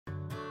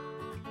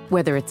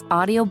Whether it's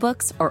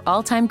audiobooks or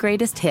all-time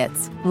greatest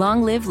hits,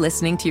 long live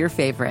listening to your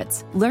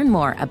favorites. Learn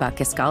more about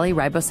Kisqali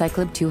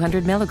Ribociclib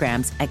 200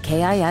 milligrams at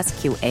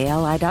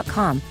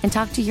KISQALI.com and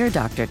talk to your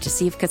doctor to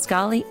see if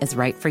Kisqali is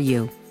right for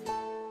you.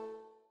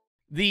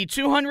 The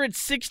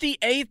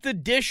 268th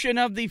edition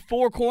of the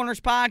Four Corners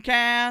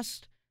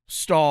podcast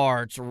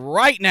starts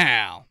right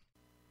now.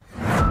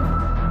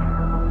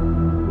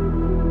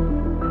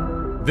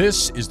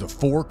 This is the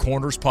Four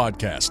Corners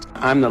Podcast.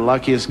 I'm the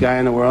luckiest guy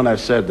in the world, I've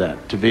said that.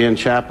 To be in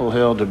Chapel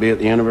Hill, to be at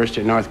the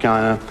University of North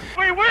Carolina.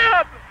 We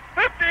win!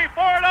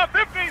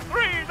 54-53,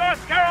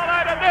 North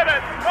Carolina did it!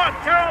 North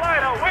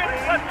Carolina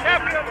wins the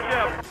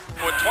championship!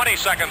 With 20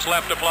 seconds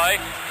left to play,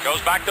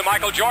 goes back to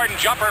Michael Jordan,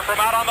 jumper from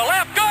out on the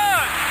left,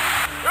 good!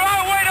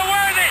 Oh, way to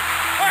Worthy!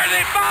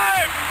 Worthy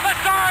 5! The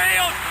Tar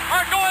Heels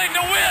are going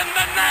to win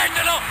the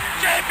national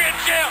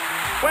championship!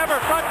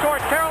 Weber front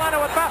court, Carolina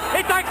with foul.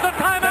 He takes the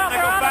timeout.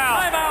 They're out of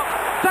timeout.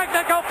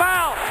 Technical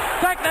foul.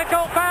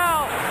 Technical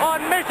foul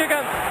on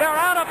Michigan. They're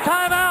out of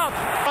timeout.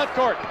 Front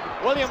court.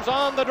 Williams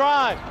on the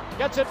drive.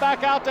 Gets it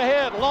back out to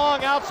hit.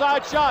 Long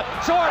outside shot.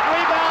 Short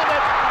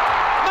rebounded.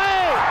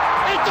 May.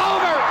 It's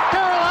over.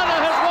 Carolina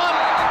has won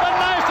the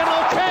national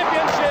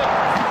championship.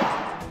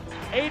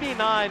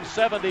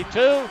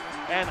 89-72.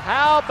 And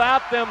how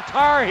about them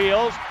Tar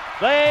Heels?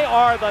 They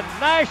are the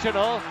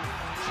national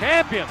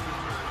champions.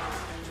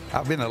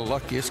 I've been the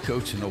luckiest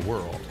coach in the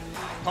world.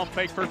 Pump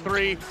fake for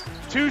three.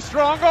 Too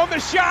strong on the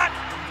shot.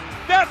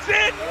 That's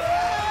it.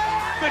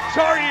 The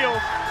Tar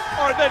Heels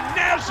are the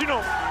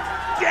national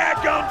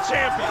daggum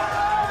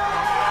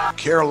champions.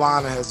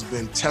 Carolina has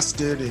been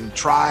tested and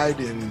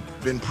tried and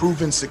been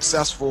proven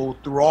successful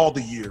through all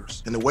the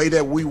years. And the way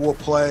that we will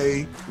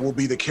play will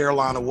be the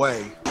Carolina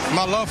way.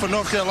 My love for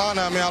North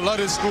Carolina, I love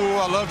this school,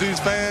 I love these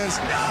fans,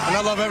 and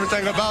I love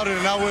everything about it,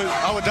 and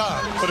I would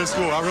die for this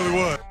school, I really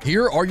would.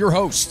 Here are your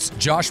hosts,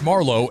 Josh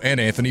Marlowe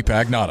and Anthony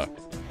Pagnotta.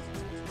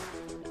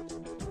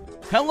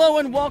 Hello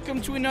and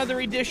welcome to another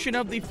edition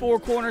of the Four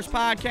Corners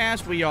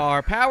Podcast. We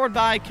are powered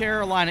by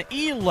Carolina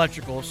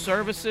Electrical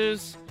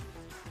Services.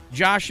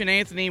 Josh and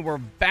Anthony, we're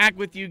back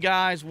with you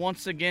guys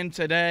once again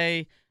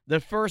today. The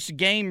first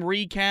game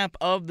recap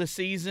of the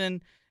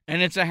season.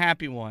 And it's a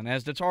happy one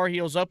as the Tar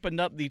Heels opened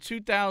up the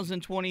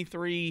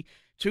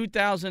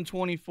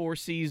 2023-2024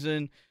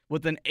 season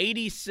with an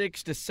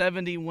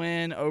 86-70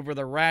 win over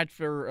the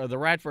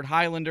Radford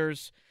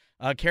Highlanders.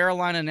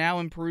 Carolina now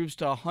improves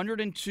to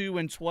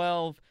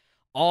 102-12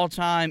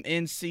 all-time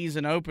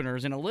in-season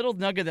openers. And a little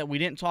nugget that we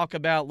didn't talk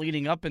about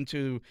leading up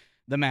into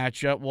the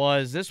matchup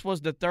was this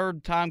was the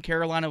third time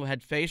Carolina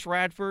had faced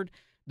Radford.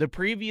 The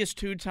previous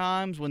two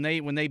times when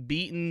they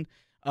beaten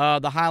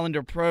the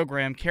Highlander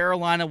program,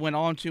 Carolina went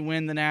on to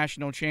win the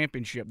national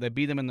championship. They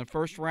beat them in the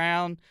first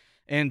round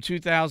in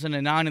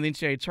 2009 in the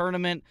NCAA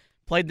tournament,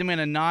 played them in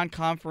a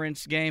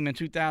non-conference game in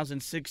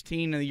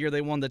 2016, and the year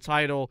they won the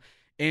title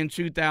in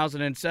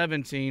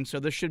 2017. So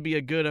this should be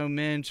a good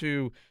omen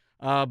to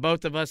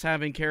both of us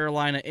having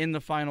Carolina in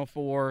the Final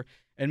Four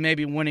and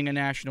maybe winning a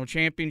national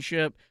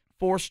championship.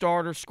 4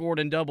 starters scored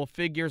in double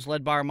figures,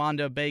 led by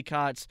Armando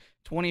Bacot's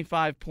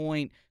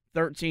 25-point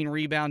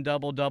 13-rebound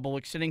double-double,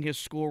 extending his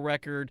school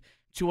record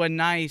to a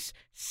nice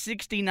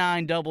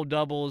 69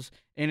 double-doubles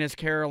in his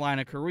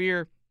Carolina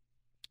career.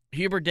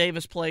 Hubert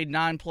Davis played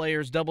 9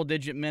 players,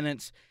 double-digit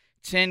minutes,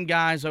 10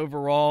 guys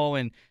overall,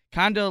 and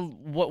kind of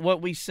what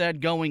we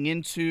said going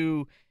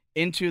into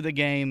the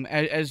game,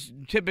 as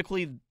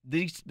typically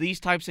these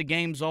types of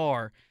games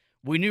are.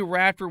 We knew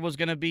Radford was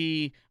going to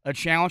be a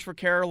challenge for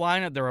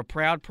Carolina. They're a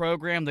proud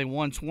program. They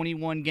won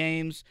 21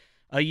 games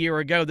a year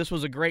ago. This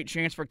was a great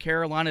chance for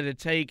Carolina to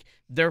take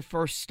their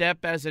first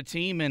step as a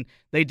team, and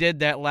they did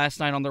that last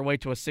night on their way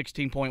to a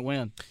 16-point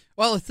win.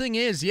 Well, the thing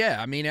is,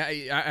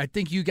 I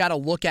think you got to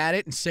look at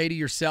it and say to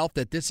yourself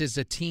that this is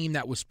a team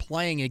that was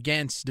playing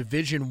against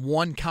Division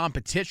I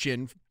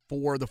competition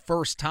for the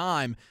first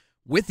time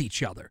with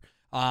each other.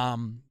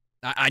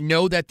 I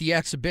know that the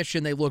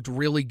exhibition, they looked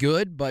really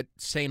good, but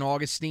St.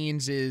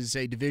 Augustine's is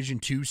a Division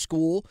II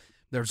school.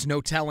 There's no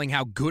telling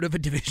how good of a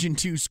Division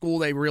II school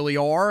they really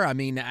are. I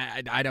mean,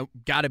 I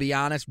don't, got to be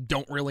honest,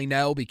 don't really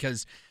know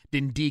because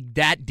didn't dig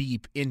that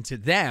deep into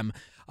them.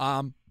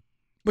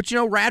 But,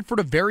 Radford,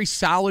 a very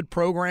solid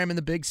program in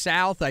the Big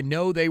South. I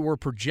know they were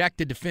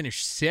projected to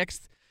finish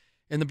 6th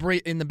in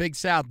the Big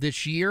South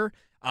this year.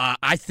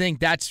 I think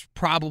that's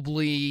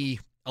probably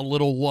a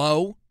little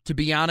low, to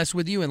be honest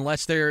with you,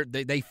 unless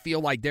they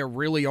feel like there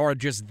really are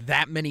just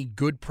that many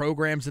good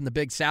programs in the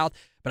Big South.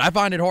 But I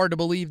find it hard to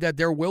believe that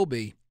there will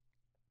be.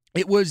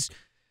 It was,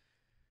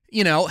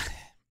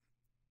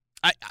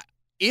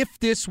 if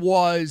this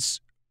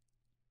was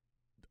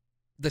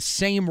the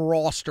same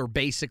roster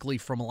basically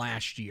from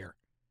last year,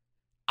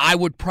 I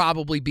would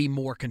probably be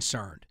more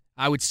concerned.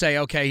 I would say,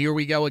 okay, here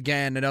we go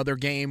again, another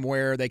game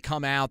where they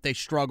come out, they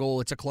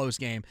struggle, it's a close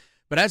game.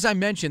 But as I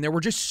mentioned, there were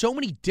just so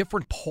many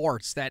different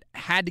parts that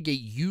had to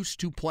get used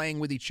to playing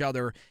with each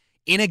other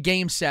in a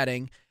game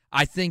setting.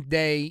 I think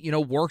they,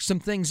 worked some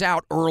things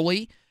out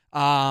early.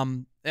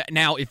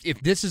 Now,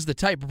 if this is the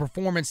type of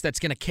performance that's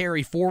going to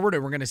carry forward,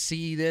 and we're going to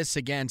see this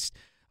against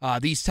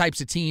these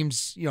types of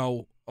teams,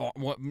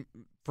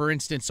 for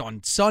instance,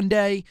 on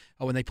Sunday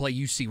when they play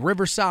UC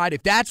Riverside,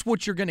 if that's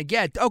what you're going to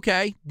get,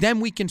 okay, then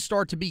we can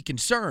start to be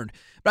concerned.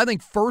 But I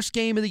think first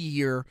game of the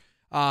year,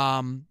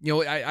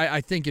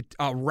 I think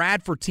a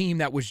Radford team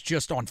that was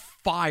just on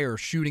fire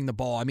shooting the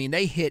ball. I mean,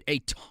 they hit a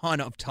ton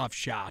of tough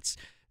shots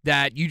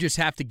that you just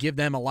have to give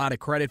them a lot of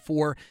credit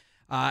for.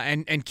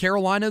 And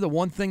Carolina, the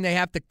one thing they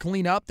have to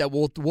clean up that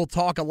we'll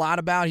talk a lot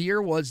about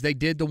here was they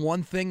did the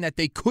one thing that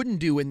they couldn't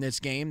do in this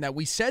game, that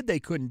we said they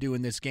couldn't do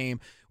in this game,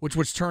 which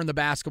was turn the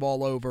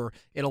basketball over.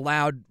 It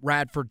allowed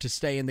Radford to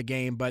stay in the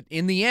game. But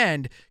in the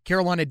end,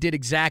 Carolina did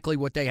exactly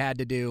what they had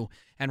to do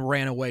and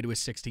ran away to a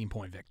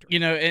 16-point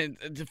victory.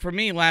 For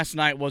me, last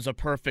night was a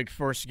perfect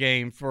first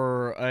game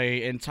for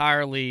a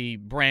entirely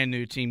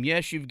brand-new team.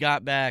 Yes, you've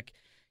got back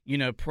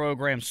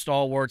program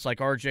stalwarts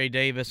like R.J.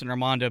 Davis and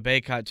Armando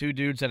Bacot, two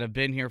dudes that have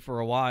been here for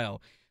a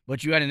while.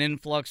 But you had an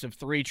influx of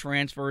 3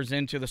 transfers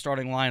into the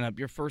starting lineup.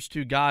 Your first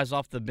 2 guys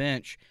off the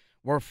bench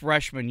were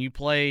freshmen. You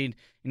played,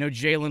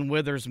 Jalen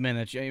Withers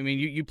minutes. I mean,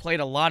 you played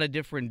a lot of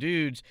different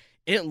dudes.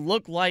 It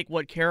looked like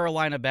what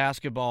Carolina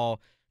basketball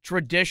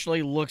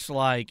traditionally looks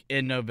like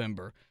in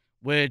November,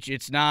 which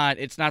it's not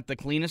the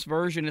cleanest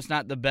version. It's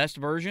not the best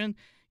version.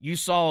 You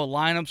saw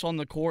lineups on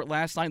the court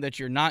last night that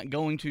you're not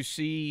going to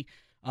see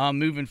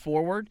moving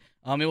forward.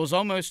 It was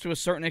almost to a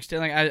certain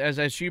extent, like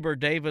as Hubert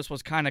Davis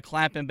was kind of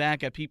clapping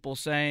back at people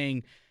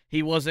saying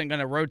he wasn't going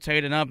to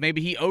rotate enough.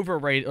 Maybe he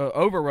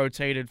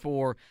over-rotated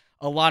for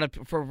a lot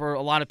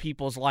of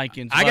people's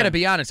likings. I got to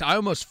be honest, I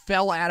almost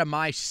fell out of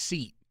my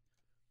seat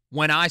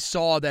when I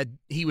saw that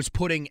he was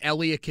putting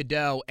Elliot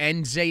Cadeau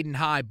and Zayden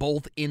High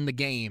both in the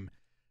game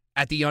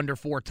at the under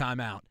 4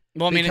 timeout.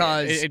 Well, I mean,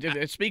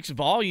 it speaks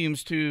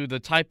volumes to the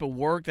type of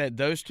work that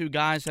those two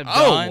guys have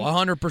done.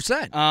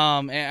 100%.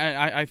 And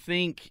I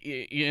think,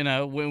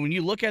 when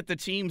you look at the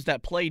teams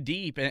that play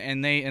deep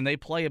and they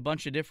play a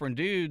bunch of different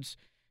dudes,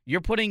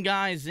 you're putting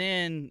guys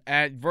in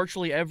at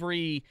virtually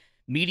every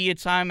media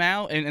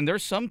timeout. And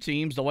there's some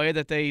teams, the way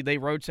that they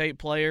rotate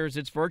players,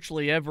 it's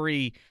virtually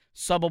every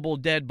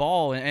subbable dead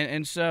ball.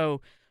 And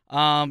so,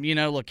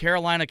 look,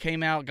 Carolina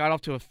came out, got off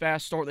to a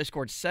fast start. They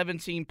scored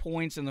 17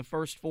 points in the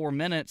first 4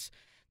 minutes.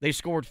 They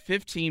scored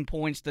 15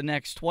 points the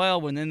next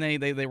 12, and then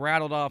they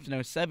rattled off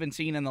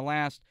 17 in the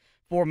last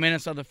 4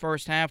 minutes of the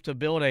first half to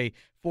build a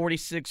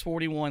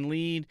 46-41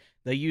 lead.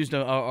 They used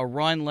a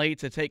run late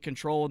to take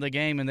control of the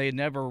game, and they had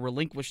never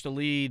relinquished the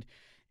lead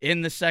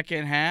in the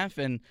second half.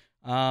 And,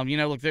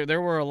 look,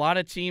 there were a lot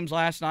of teams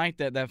last night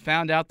that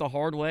found out the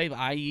hard way,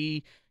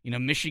 i.e.,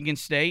 Michigan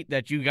State,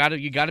 that you got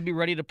to be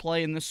ready to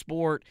play in this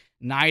sport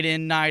night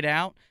in, night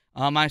out.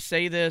 I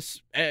say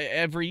this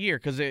every year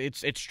because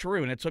it's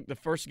true, and it took the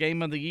first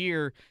game of the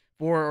year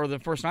or the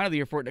first night of the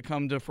year for it to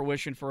come to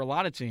fruition for a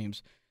lot of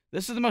teams.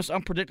 This is the most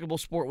unpredictable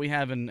sport we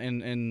have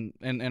in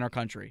our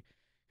country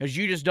because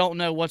you just don't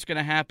know what's going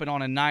to happen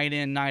on a night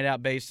in, night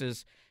out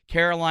basis.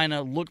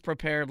 Carolina looked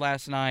prepared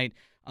last night,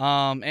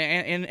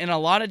 and in a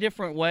lot of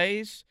different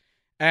ways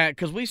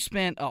because we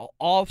spent an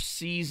off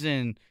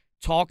season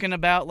talking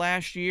about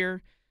last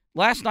year.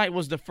 Last night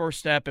was the first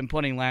step in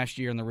putting last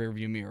year in the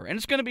rearview mirror, and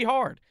it's going to be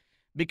hard.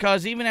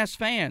 Because even as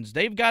fans,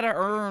 they've got to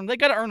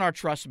earn our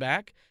trust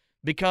back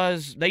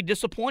because they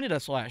disappointed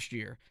us last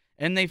year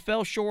and they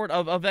fell short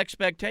of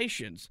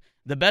expectations.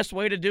 The best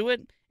way to do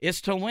it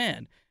is to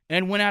win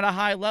and win at a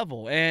high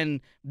level. And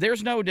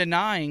there's no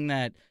denying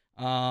that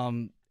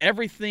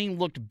everything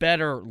looked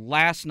better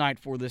last night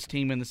for this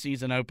team in the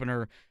season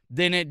opener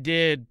than it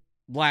did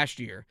last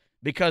year.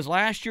 Because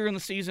last year in the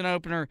season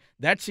opener,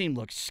 that team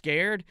looked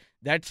scared.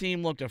 That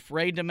team looked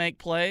afraid to make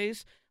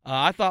plays.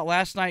 I thought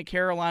last night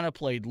Carolina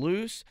played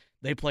loose.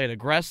 They played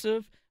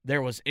aggressive.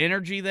 There was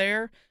energy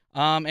there.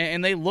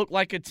 And they look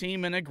like a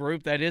team in a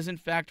group that is, in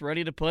fact,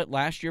 ready to put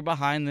last year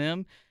behind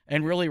them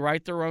and really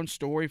write their own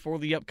story for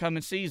the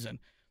upcoming season.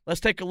 Let's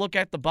take a look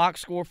at the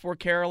box score for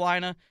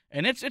Carolina,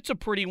 and it's a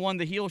pretty one.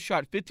 The Heels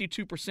shot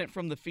 52%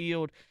 from the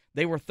field.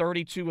 They were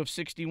 32 of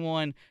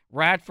 61.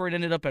 Radford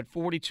ended up at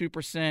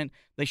 42%.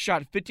 They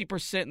shot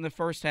 50% in the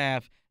first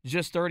half,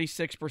 just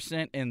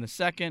 36% in the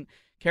second.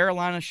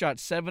 Carolina shot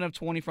 7 of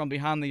 20 from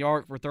behind the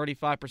arc for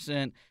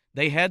 35%.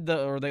 They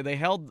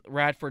held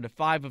Radford to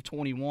 5 of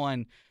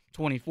 21,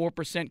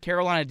 24%.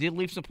 Carolina did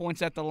leave some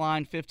points at the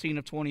line, 15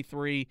 of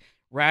 23.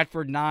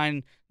 Radford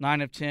 9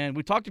 of 10.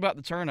 We talked about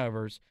the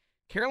turnovers.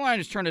 Carolina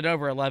just turned it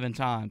over 11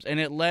 times, and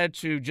it led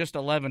to just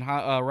 11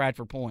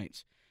 Radford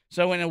points.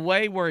 So in a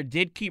way where it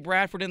did keep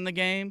Radford in the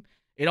game,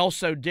 it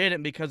also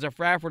didn't because if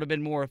Radford had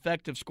been more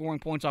effective scoring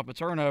points off of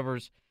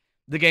turnovers,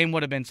 the game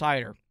would have been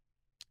tighter.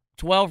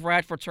 12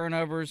 Radford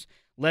turnovers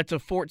led to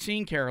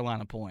 14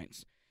 Carolina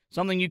points.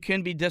 Something you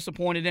can be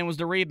disappointed in was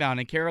the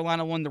rebounding.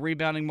 Carolina won the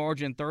rebounding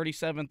margin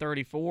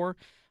 37-34.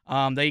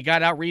 They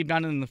got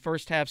out-rebounded in the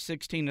first half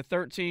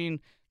 16-13.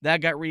 That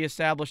got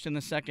reestablished in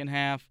the second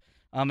half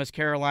as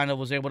Carolina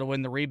was able to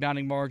win the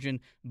rebounding margin.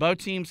 Both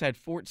teams had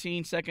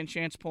 14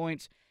 second-chance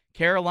points.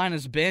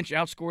 Carolina's bench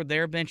outscored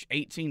their bench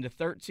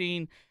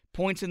 18-13.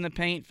 Points in the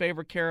paint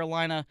favored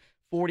Carolina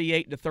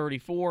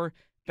 48-34.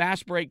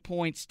 Fast break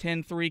points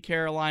 10-3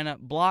 Carolina.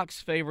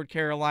 Blocks favored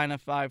Carolina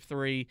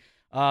 5-3.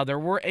 There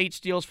were 8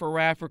 steals for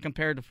Radford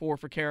compared to 4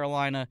 for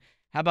Carolina.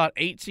 How about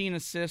 18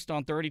 assists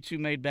on 32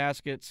 made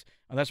baskets?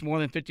 That's more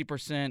than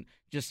 50%.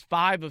 Just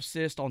 5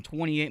 assists on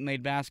 28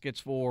 made baskets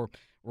for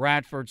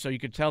Radford. So you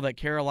could tell that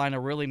Carolina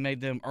really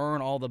made them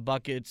earn all the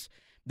buckets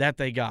that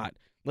they got.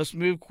 Let's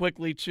move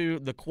quickly to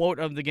the quote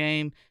of the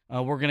game.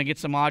 We're going to get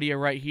some audio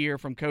right here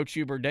from Coach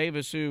Hubert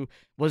Davis, who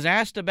was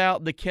asked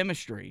about the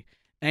chemistry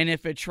and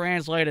if it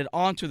translated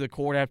onto the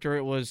court after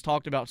it was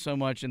talked about so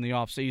much in the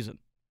offseason.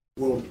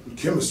 Well,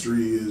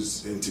 chemistry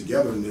and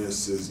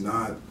togetherness is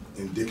not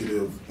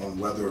indicative on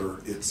whether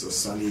it's a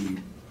sunny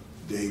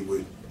day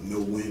with no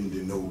wind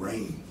and no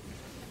rain.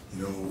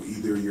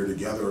 Either you're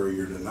together or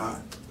you're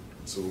not.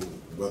 So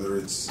whether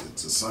it's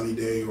a sunny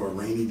day or a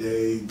rainy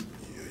day,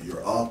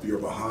 you're up, you're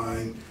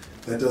behind,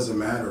 that doesn't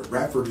matter.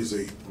 Radford is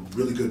a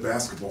really good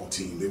basketball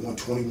team. They won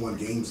 21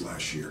 games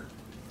last year.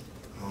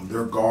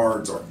 Their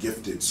guards are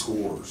gifted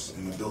scorers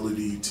and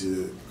ability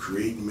to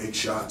create and make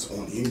shots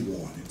on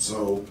anyone. And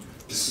so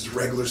this is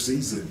regular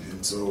season,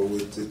 and so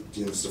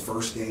it's the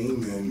first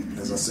game. And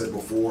as I said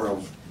before, I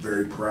was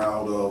very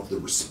proud of the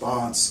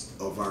response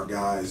of our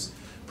guys,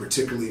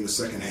 particularly in the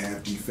second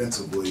half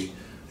defensively.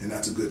 And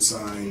that's a good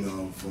sign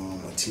of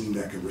a team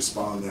that can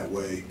respond that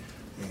way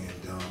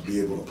and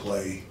be able to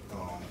play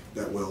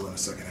that well in the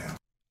second half.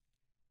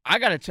 I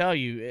got to tell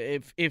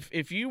you,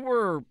 if you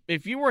were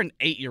an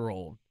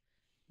 8-year-old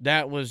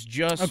that was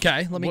just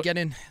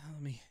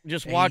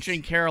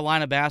watching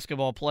Carolina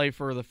basketball play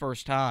for the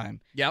first time.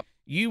 Yep.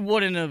 You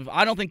wouldn't have.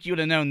 I don't think you would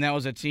have known that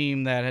was a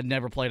team that had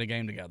never played a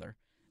game together,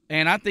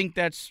 and I think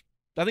that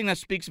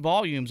speaks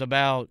volumes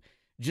about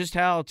just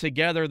how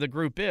together the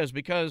group is,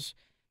 because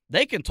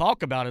they can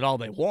talk about it all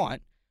they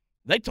want.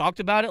 They talked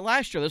about it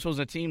last year. This was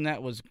a team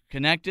that was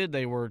connected.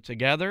 They were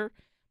together,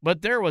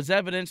 but there was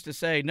evidence to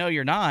say, no,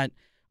 you're not.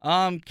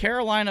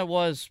 Carolina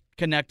was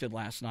connected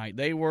last night.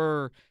 They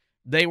were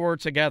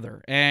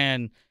together,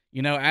 and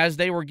as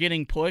they were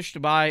getting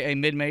pushed by a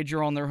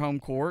mid-major on their home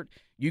court,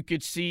 you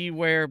could see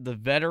where the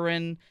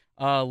veteran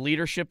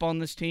leadership on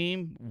this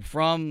team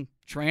from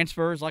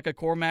transfers like a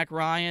Cormac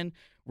Ryan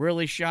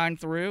really shined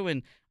through.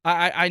 And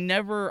I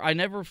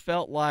never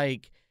felt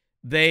like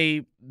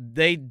they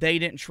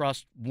didn't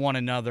trust one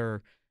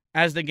another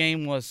as the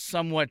game was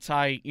somewhat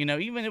tight.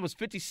 Even it was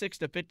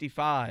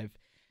 56-55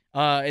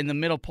 in the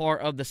middle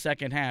part of the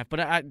second half.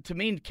 But to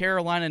me,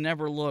 Carolina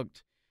never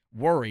looked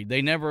worried.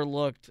 They never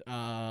looked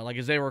like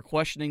as they were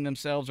questioning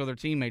themselves or their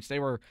teammates. They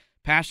were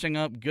passing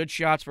up good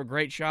shots for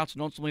great shots,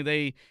 and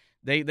ultimately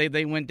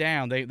they went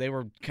down. They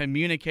were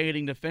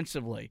communicating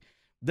defensively.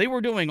 They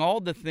were doing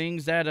all the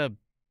things that a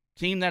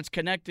team that's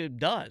connected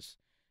does,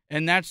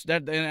 and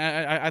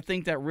I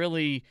think that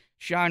really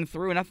shined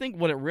through. And I think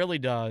what it really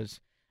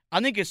does,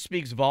 I think it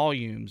speaks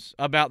volumes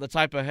about the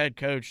type of head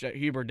coach that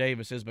Hubert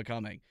Davis is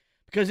becoming,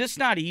 because it's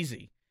not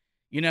easy.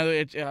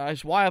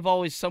 It's why I've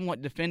always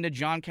somewhat defended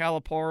John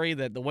Calipari,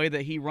 that the way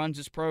that he runs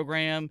his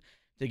program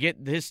to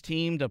get this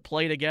team to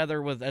play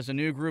together as a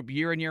new group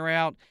year in, year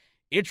out,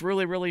 it's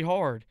really, really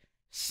hard.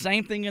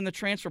 Same thing in the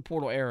transfer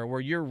portal era, where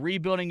you're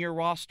rebuilding your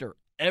roster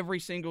every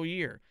single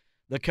year.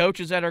 The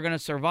coaches that are going to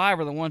survive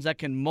are the ones that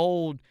can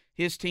mold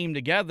his team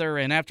together.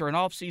 And after an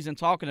offseason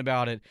talking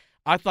about it,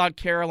 I thought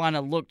Carolina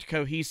looked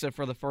cohesive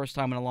for the first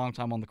time in a long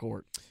time on the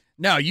court.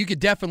 No, you could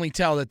definitely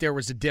tell that there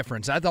was a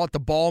difference. I thought the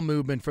ball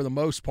movement, for the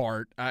most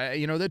part,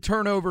 the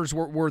turnovers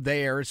were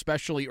there,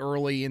 especially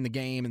early in the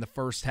game in the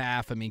first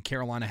half. I mean,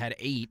 Carolina had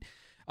 8.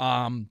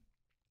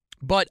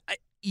 But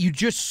you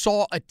just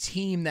saw a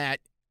team that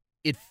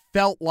it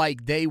felt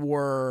like they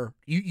were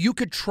 – you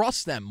could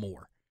trust them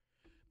more.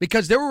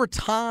 Because there were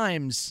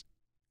times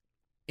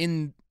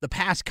in the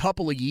past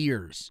couple of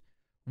years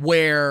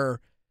where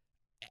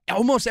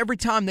almost every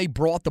time they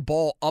brought the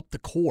ball up the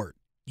court,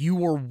 you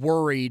were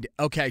worried,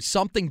 okay,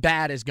 something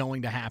bad is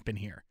going to happen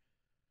here.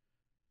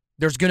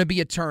 There's going to be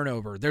a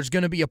turnover. There's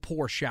going to be a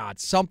poor shot,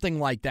 something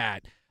like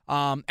that.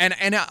 Look,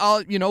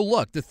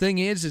 the thing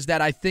is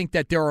that I think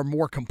that there are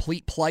more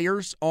complete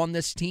players on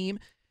this team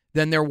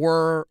than there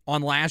were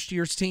on last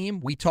year's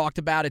team. We talked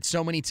about it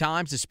so many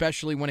times,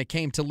 especially when it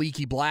came to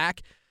Leaky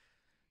Black.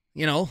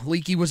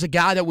 Leaky was a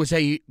guy that was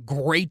a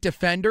great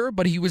defender,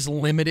 but he was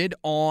limited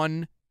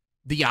on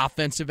the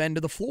offensive end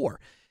of the floor.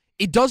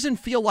 It doesn't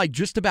feel like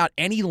just about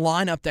any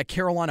lineup that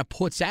Carolina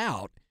puts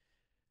out,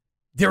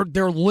 they're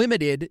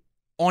limited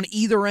on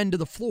either end of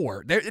the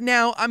floor.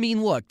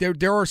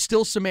 There are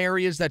still some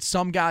areas that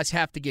some guys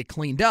have to get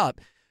cleaned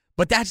up,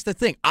 but that's the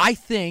thing. I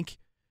think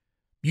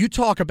you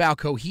talk about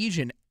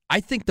cohesion. I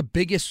think the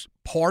biggest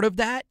part of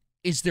that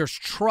is there's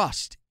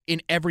trust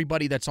in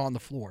everybody that's on the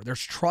floor.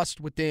 There's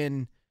trust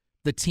within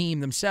the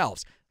team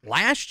themselves.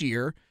 Last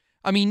year,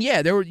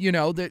 there were,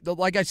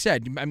 like I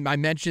said, I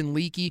mentioned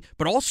Leaky,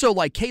 but also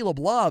like Caleb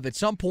Love at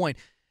some point.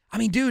 I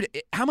mean, dude,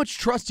 how much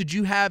trust did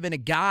you have in a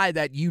guy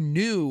that you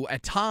knew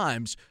at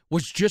times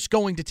was just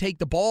going to take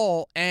the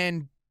ball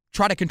and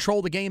try to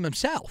control the game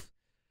himself?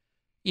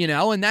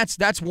 And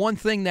that's one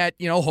thing that,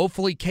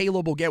 hopefully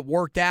Caleb will get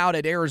worked out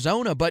at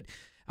Arizona. But,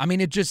 I mean,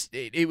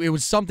 it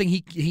was something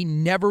he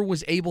never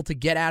was able to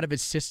get out of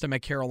his system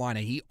at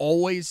Carolina. He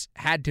always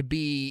had to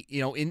be,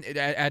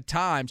 at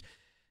times,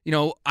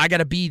 I got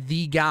to be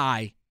the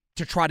guy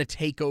to try to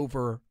take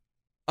over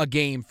a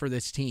game for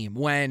this team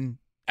when,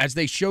 as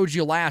they showed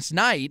you last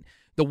night,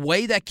 the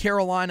way that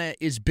Carolina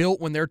is built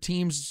when their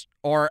teams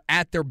are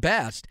at their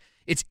best,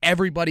 it's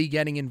everybody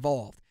getting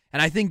involved.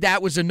 And I think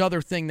that was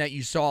another thing that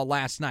you saw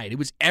last night. It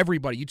was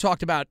everybody. You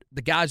talked about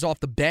the guys off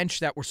the bench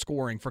that were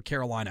scoring for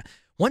Carolina.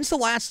 When's the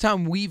last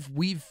time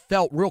we've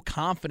felt real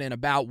confident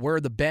about where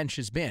the bench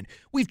has been?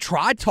 We've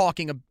tried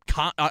talking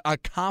a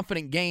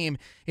confident game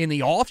in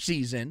the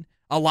offseason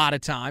a lot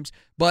of times,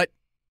 but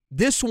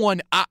this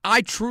one,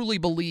 I truly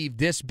believe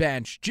this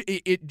bench,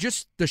 it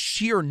just the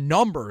sheer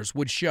numbers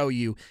would show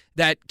you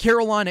that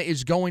Carolina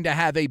is going to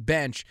have a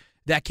bench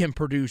that can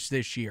produce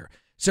this year.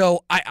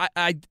 So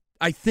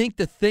I think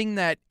the thing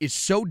that is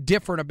so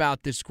different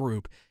about this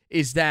group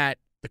is that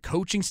the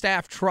coaching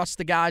staff trusts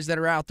the guys that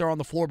are out there on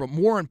the floor, but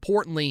more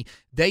importantly,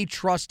 they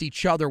trust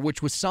each other,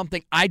 which was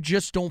something I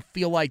just don't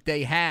feel like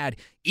they had,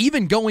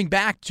 even going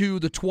back to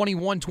the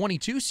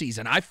 21-22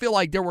 season. I feel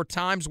like there were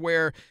times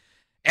where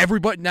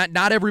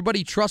not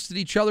everybody trusted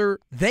each other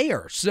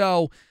there.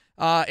 So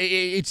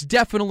it's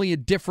definitely a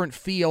different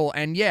feel.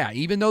 And yeah,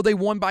 even though they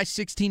won by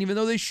 16, even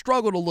though they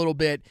struggled a little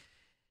bit,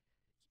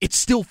 it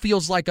still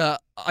feels like a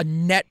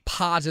net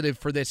positive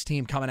for this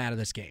team coming out of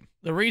this game.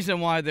 The reason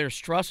why there's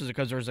trust is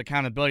because there's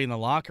accountability in the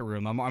locker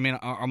room. I mean,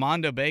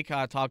 Armando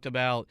Bacot talked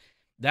about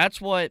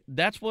that's what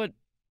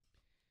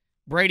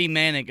Brady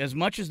Manick, as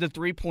much as the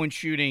three-point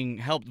shooting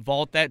helped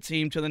vault that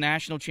team to the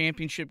national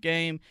championship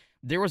game,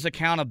 there was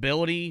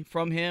accountability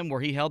from him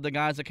where he held the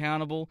guys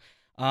accountable.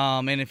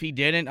 And if he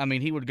didn't, I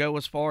mean, he would go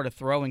as far to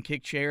throw and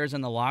kick chairs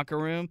in the locker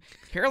room.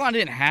 Carolina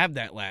didn't have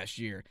that last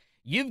year.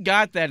 You've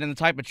got that in the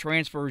type of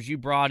transfers you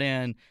brought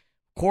in.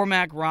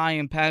 Cormac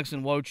Ryan,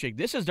 Paxton Wojcik,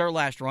 this is their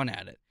last run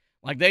at it.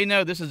 Like, they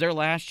know this is their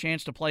last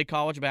chance to play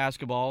college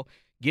basketball,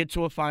 get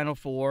to a Final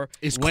Four.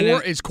 Is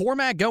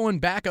Cormac going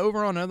back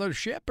over on another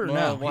ship or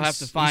no? We'll have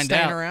to find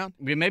out. Around?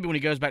 Maybe when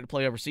he goes back to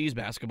play overseas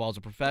basketball as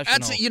a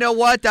professional. You know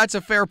what? That's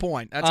a fair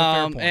point.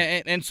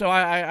 And so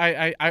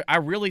I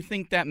really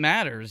think that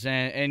matters.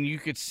 And you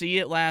could see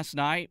it last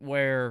night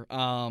where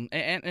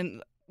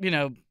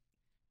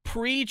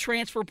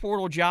pre-transfer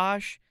portal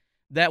Josh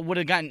that would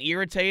have gotten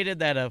irritated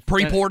that a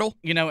pre-portal,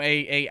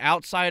 a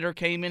outsider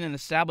came in and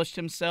established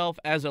himself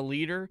as a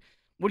leader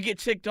would get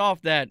ticked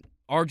off that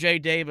R.J.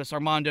 Davis,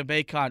 Armando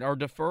Bacot are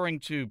deferring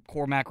to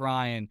Cormac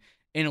Ryan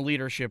in a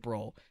leadership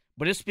role.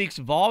 But it speaks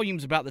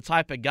volumes about the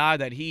type of guy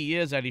that he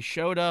is, that he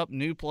showed up,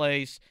 new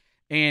place,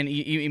 and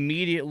he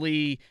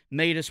immediately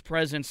made his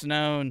presence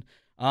known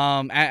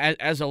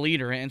as a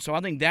leader. And so I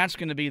think that's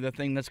going to be the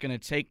thing that's going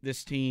to take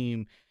this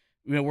team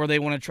where they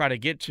want to try to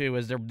get to,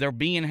 is they're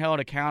being held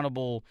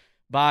accountable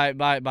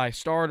by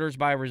starters,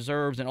 by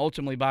reserves, and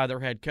ultimately by their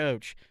head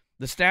coach.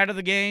 The stat of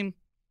the game,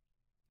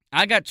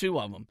 I got two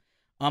of them.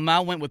 I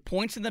went with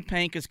points in the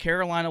paint because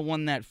Carolina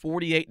won that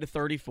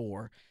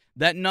 48-34.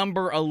 That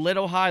number a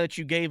little high that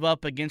you gave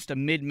up against a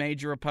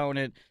mid-major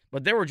opponent,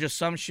 but there were just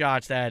some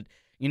shots that,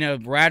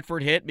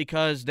 Radford hit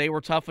because they were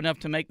tough enough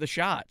to make the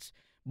shots.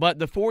 But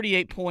the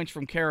 48 points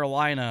from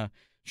Carolina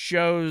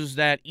shows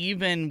that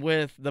even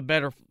with the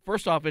better –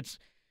 first off, it's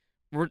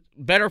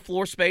better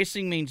floor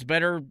spacing means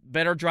better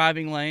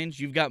driving lanes.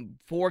 You've got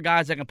four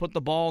guys that can put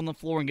the ball on the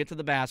floor and get to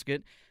the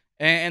basket.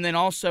 And then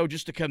also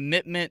just a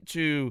commitment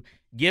to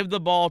give the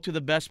ball to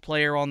the best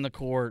player on the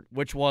court,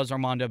 which is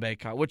Armando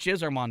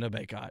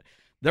Bacot.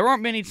 There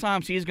aren't many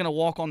times he's going to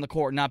walk on the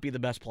court and not be the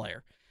best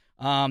player.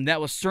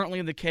 That was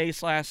certainly the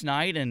case last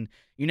night. And,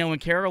 when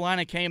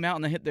Carolina came out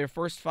and they hit their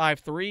first 5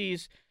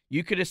 threes,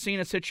 you could have seen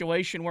a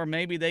situation where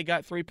maybe they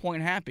got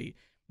 3-point happy.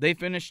 They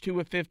finished 2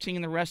 of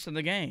 15 the rest of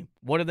the game.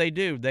 What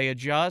do? They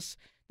adjust.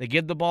 They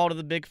give the ball to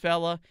the big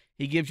fella.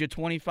 He gives you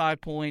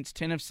 25 points,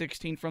 10 of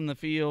 16 from the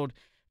field,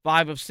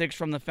 5 of 6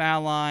 from the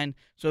foul line.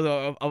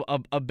 So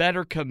a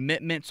better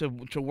commitment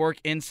to work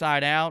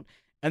inside out.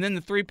 And then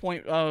the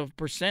 3-point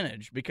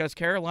percentage, because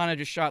Carolina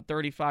just shot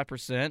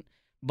 35%,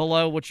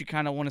 below what you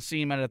kind of want to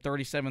see him at a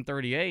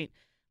 37-38.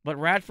 But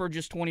Radford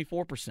just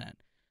 24%.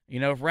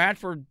 If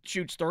Radford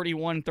shoots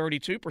 31,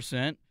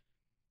 32%,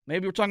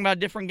 maybe we're talking about a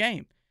different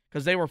game,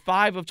 because they were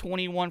 5 of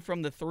 21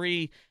 from the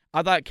 3.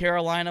 I thought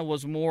Carolina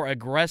was more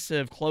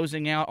aggressive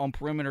closing out on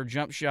perimeter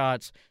jump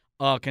shots,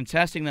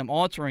 contesting them,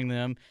 altering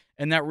them,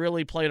 and that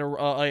really played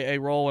a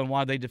role in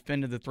why they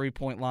defended the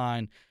 3-point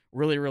line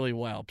really, really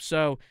well.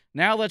 So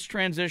now let's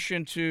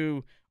transition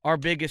to our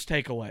biggest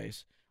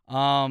takeaways.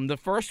 The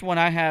first one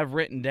I have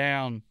written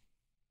down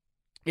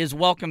is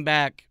welcome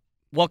back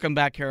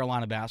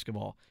Carolina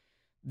basketball.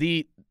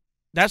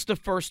 That's the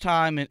first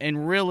time in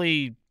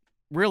really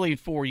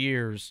 4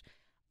 years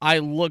I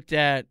looked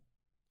at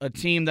a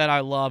team that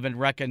I love and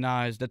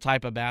recognize the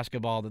type of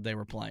basketball that they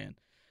were playing.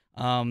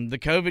 The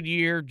COVID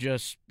year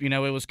just, it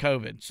was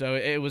COVID. So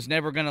it was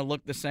never going to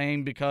look the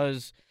same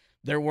because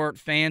there weren't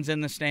fans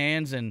in the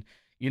stands and,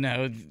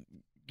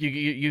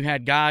 you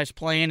had guys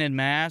playing in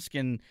masks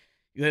and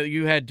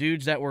you had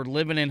dudes that were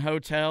living in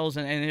hotels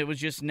and it was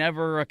just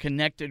never a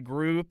connected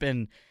group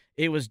and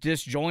it was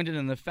disjointed.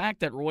 And the fact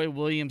that Roy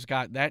Williams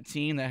got that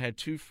team that had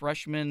 2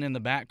 freshmen in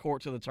the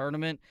backcourt to the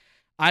tournament,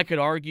 I could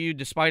argue,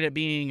 despite it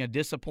being a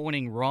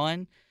disappointing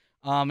run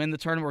in the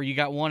tournament where you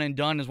got one and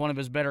done as one of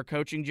his better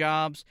coaching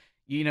jobs,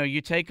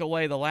 you take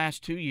away the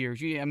last 2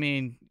 years.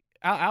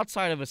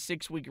 Outside of a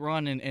 6-week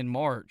run in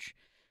March,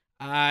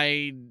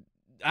 I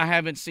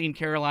haven't seen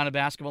Carolina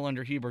basketball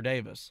under Hubert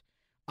Davis.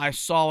 I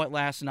saw it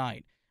last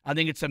night. I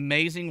think it's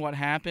amazing what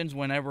happens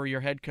whenever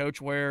your head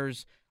coach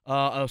wears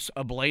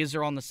a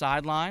blazer on the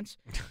sidelines.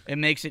 It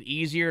makes it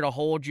easier to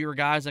hold your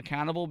guys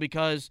accountable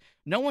because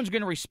no one's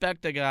going to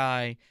respect a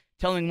guy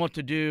telling what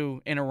to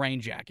do in a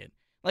rain jacket.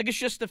 Like, it's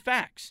just the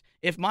facts.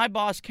 If my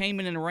boss came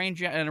in a rain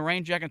jacket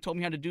and told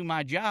me how to do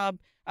my job,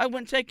 I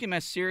wouldn't take him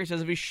as serious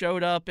as if he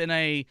showed up in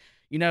a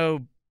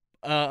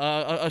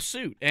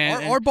suit.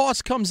 And our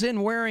boss comes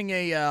in wearing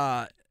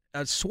a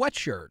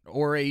sweatshirt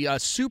or a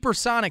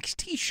Supersonics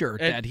T-shirt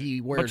that he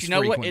wears but you know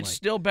frequently. What? It's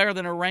still better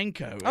than a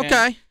raincoat.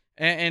 Okay.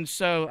 And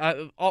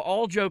so,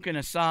 all joking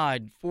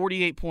aside,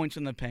 48 points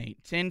in the paint,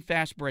 10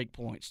 fast break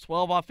points,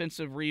 12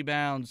 offensive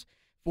rebounds,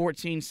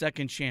 14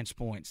 second chance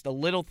points. The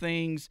little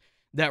things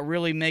that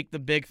really make the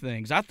big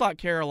things. I thought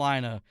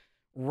Carolina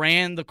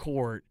ran the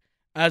court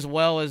as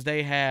well as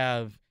they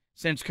have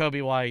since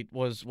Kobe White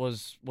was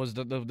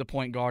the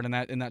point guard in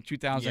that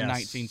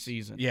 2019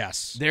 season.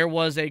 Yes. There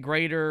was a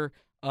greater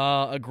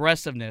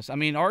aggressiveness.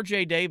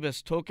 R.J.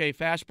 Davis took a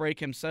fast break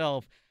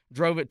himself,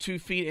 drove it 2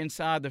 feet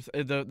inside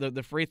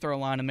the free throw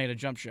line and made a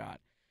jump shot.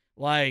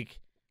 Like,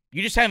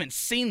 you just haven't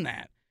seen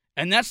that.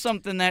 And that's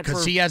something that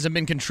because he hasn't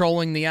been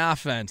controlling the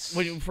offense.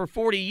 For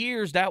 40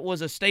 years, that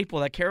was a staple,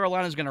 that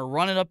Carolina's going to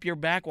run it up your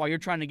back while you're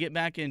trying to get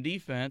back in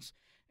defense.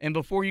 And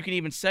before you can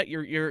even set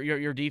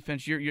your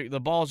defense,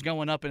 the ball's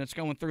going up and it's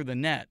going through the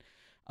net.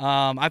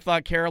 I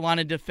thought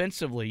Carolina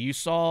defensively, you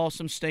saw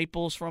some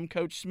staples from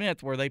Coach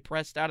Smith where they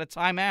pressed out of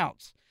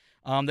timeouts.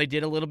 They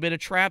did a little bit of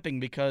trapping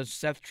because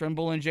Seth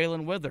Trimble and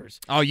Jalen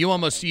Withers. Oh, you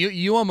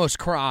almost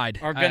cried.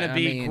 Are going to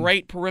be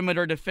great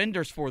perimeter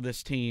defenders for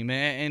this team,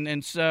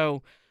 and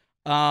so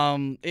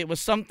it was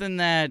something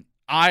that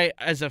I,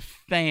 as a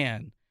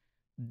fan,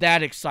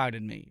 that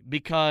excited me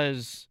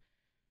because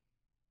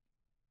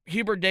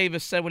Hubert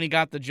Davis said when he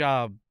got the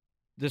job,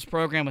 this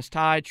program was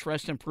tied,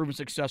 trusted, and proven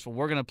successful.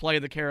 We're going to play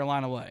the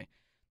Carolina way.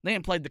 They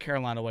ain't played the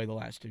Carolina way the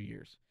last 2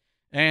 years.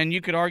 And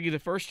you could argue the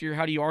first year,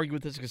 how do you argue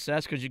with the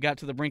success? Because you got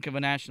to the brink of a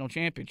national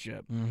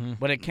championship. Mm-hmm.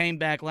 But it came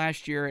back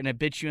last year, and it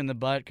bit you in the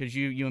butt because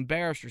you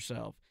embarrassed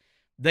yourself.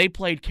 They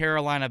played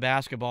Carolina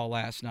basketball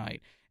last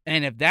night.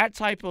 And if that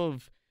type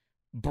of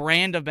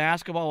brand of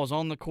basketball is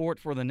on the court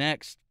for the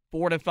next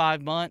 4 to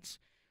 5 months,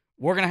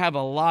 we're going to have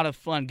a lot of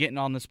fun getting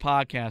on this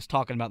podcast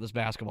talking about this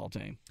basketball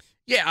team.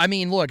 Yeah,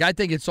 look, I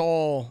think it's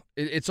all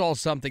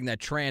something that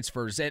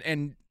transfers.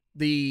 And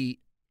the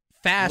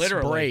fast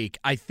break,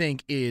 I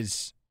think,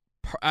 is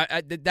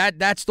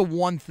that's the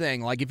one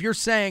thing. Like, if you're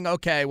saying,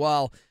 okay,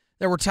 well,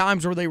 there were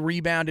times where they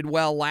rebounded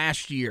well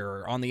last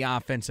year on the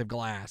offensive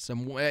glass,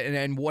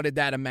 and what did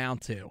that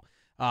amount to?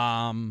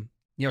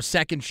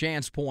 Second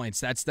chance points.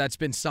 That's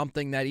been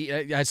something that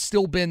has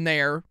still been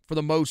there for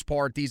the most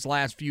part these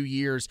last few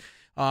years,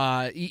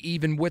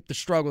 even with the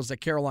struggles that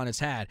Carolina's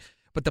had.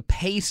 But the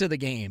pace of the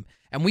game,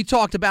 and we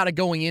talked about it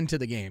going into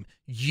the game,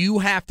 you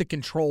have to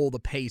control the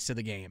pace of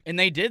the game. And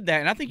they did that.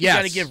 And I think you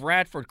got to give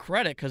Radford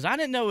credit because I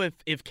didn't know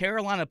if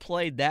Carolina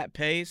played that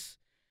pace,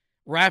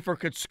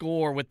 Radford could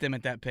score with them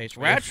at that pace.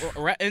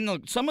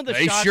 And some of the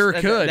shots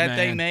that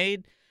they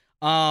made,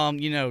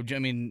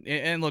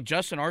 and look,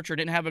 Justin Archer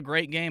didn't have a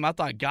great game. I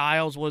thought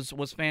Giles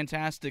was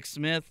fantastic.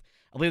 Smith,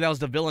 I believe that was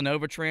the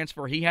Villanova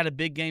transfer. He had a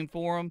big game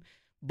for him.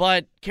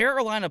 But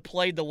Carolina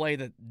played the way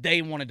that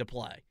they wanted to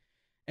play.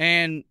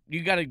 And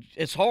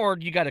it's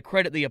hard. You got to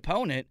credit the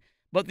opponent,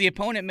 but the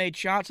opponent made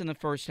shots in the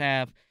first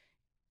half.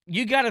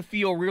 You got to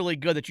feel really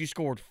good that you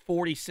scored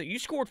 46. You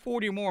scored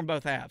 40 or more in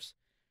both halves.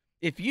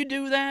 If you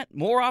do that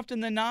more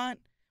often than not,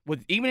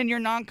 even in your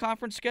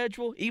non-conference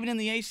schedule, even in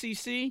the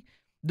ACC,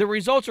 the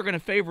results are going to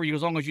favor you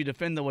as long as you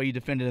defend the way you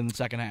defended in the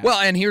second half. Well,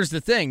 and here's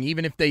the thing.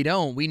 Even if they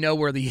don't, we know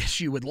where the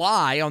issue would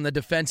lie on the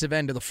defensive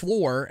end of the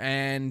floor.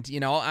 And,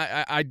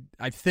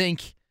 I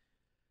think –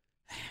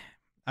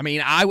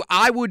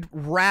 I would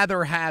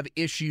rather have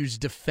issues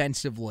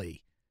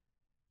defensively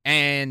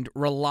and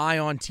rely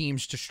on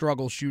teams to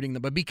struggle shooting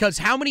them. But because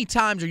how many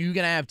times are you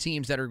going to have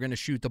teams that are going to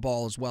shoot the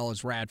ball as well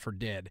as Radford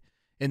did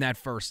in that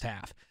first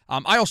half?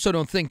 I also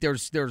don't think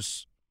there's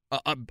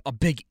a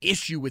big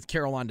issue with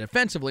Carolina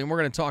defensively, and we're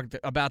going to talk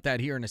about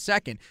that here in a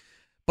second.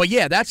 But,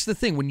 yeah, that's the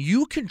thing. When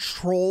you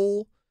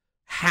control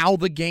how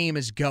the game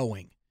is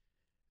going,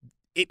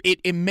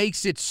 it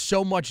makes it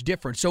so much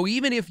different. So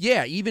even if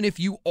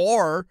you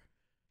are –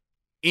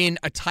 in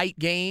a tight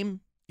game,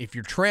 if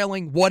you're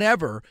trailing,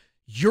 whatever,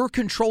 you're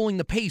controlling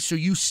the pace, so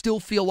you still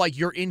feel like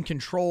you're in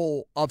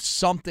control of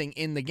something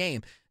in the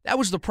game. That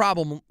was the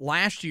problem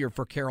last year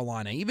for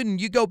Carolina. Even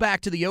you go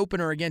back to the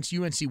opener against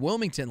UNC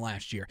Wilmington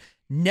last year,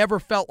 never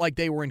felt like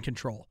they were in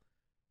control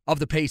of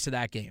the pace of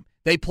that game.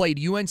 They played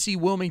UNC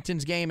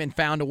Wilmington's game and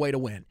found a way to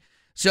win.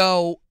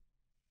 So,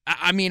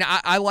 I mean,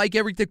 I like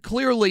everything.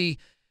 Clearly,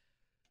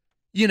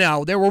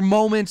 there were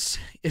moments,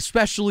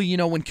 especially,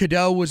 when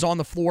Cadeau was on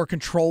the floor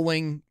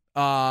controlling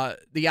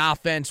the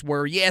offense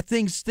where,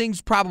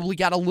 things probably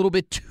got a little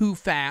bit too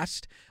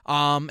fast.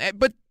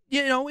 But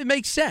it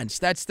makes sense.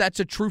 That's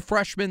a true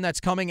freshman that's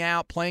coming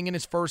out, playing in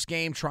his first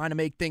game, trying to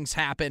make things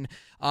happen.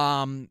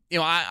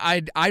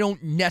 I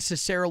don't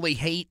necessarily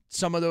hate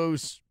some of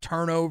those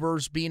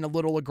turnovers, being a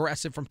little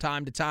aggressive from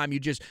time to time. You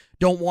just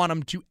don't want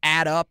them to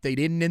add up. They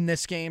didn't in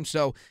this game,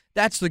 so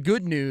that's the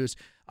good news.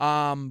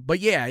 But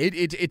yeah,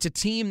 it's a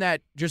team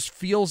that just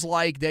feels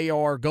like they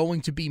are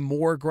going to be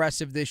more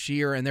aggressive this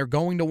year, and they're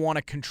going to want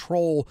to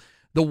control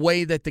the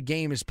way that the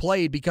game is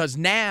played, because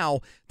now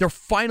they're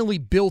finally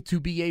built to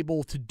be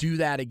able to do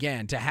that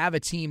again, to have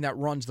a team that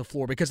runs the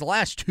floor. Because the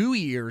last 2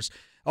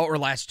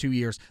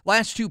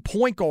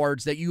 point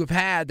guards that you have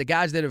had, the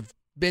guys that have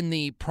been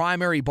the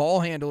primary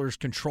ball handlers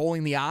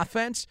controlling the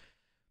offense,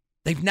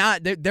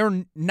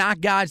 they're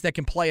not guys that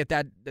can play at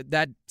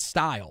that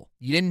style.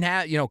 You didn't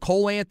have,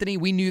 Cole Anthony,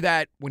 we knew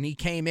that when he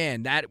came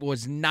in. That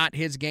was not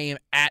his game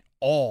at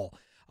all.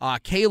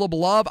 Caleb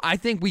Love, I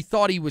think we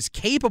thought he was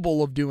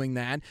capable of doing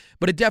that,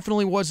 but it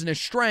definitely wasn't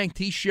his strength.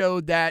 He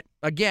showed that,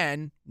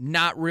 again,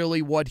 not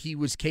really what he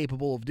was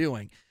capable of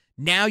doing.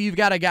 Now you've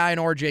got a guy in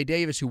R.J.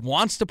 Davis who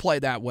wants to play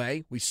that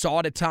way. We saw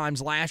it at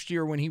times last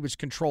year when he was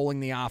controlling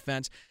the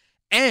offense.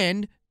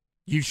 And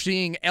you're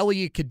seeing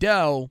Elliot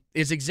Cadeau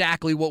is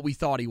exactly what we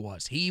thought he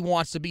was. He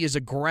wants to be as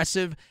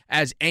aggressive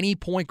as any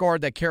point guard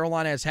that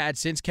Carolina has had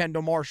since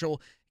Kendall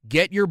Marshall.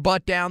 Get your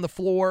butt down the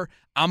floor.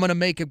 I'm going to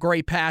make a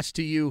great pass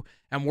to you,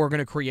 and we're going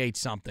to create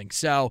something.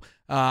 So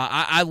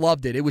I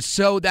loved it.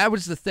 That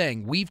was the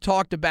thing. We've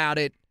talked about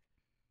it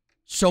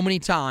so many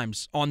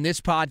times on this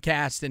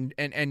podcast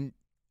and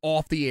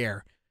off the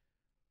air.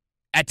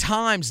 At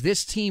times,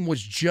 this team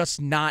was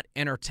just not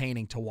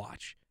entertaining to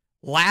watch.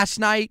 Last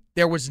night,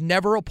 there was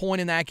never a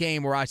point in that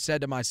game where I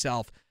said to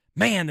myself,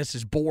 man, this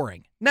is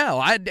boring. No,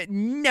 I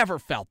never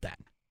felt that.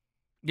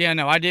 Yeah,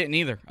 no, I didn't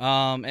either.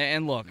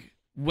 And look,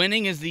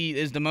 winning is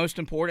the most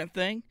important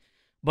thing,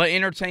 but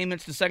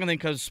entertainment's the second thing,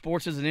 because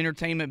sports is an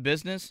entertainment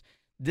business.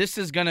 This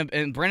is going to –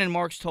 and Brendan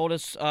Marks told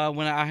us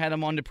when I had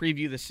him on to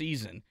preview the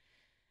season.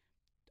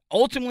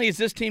 Ultimately, is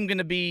this team going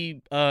to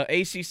be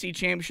ACC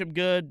championship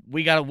good?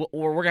 We're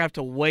going to have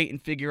to wait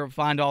and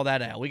find all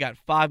that out. We got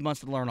 5 months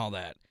to learn all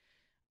that.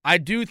 I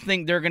do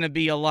think they're going to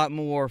be a lot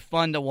more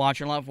fun to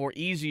watch and a lot more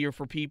easier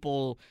for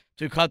people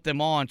to cut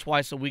them on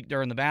twice a week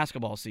during the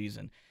basketball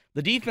season.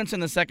 The defense in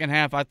the second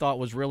half I thought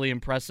was really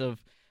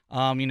impressive,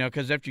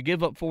 because after you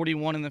give up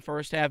 41 in the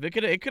first half, it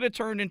could have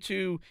turned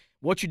into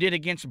what you did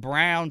against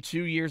Brown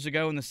 2 years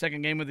ago in the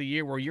second game of the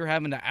year, where you're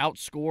having to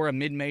outscore a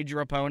mid-major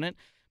opponent.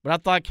 But I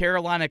thought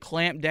Carolina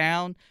clamped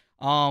down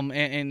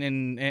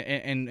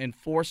and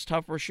forced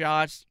tougher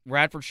shots.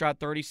 Radford shot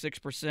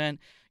 36%.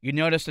 You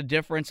notice a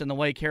difference in the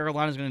way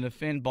Carolina's going to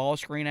defend ball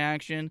screen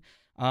action,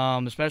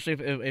 especially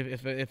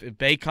if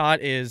Baycott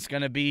is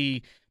going to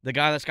be the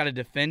guy that's got to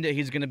defend it.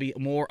 He's going to be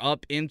more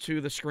up into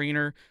the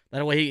screener.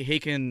 That way he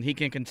can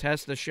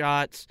contest the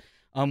shots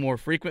more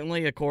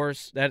frequently. Of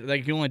course, that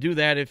you can only do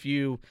that if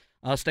you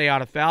stay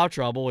out of foul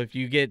trouble. If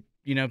you get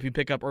if you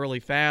pick up early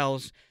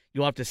fouls,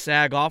 you'll have to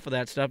sag off of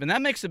that stuff, and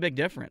that makes a big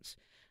difference.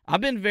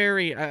 I've been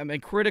very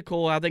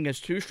critical. I think it's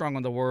too strong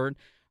on the word.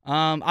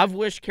 I've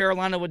wished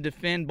Carolina would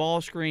defend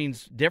ball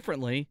screens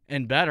differently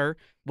and better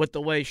with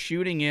the way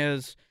shooting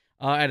is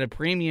at a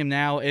premium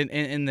now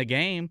in the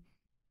game.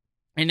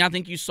 And I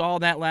think you saw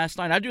that last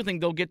night. I do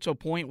think they'll get to a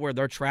point where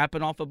they're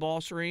trapping off of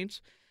ball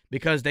screens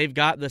because they've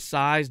got the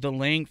size, the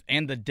length,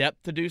 and the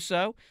depth to do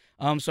so.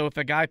 So if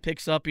a guy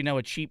picks up,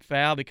 a cheap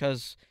foul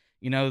because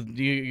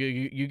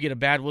you get a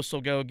bad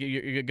whistle go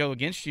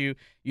against you,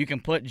 you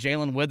can put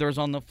Jalen Withers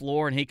on the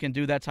floor and he can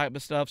do that type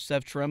of stuff.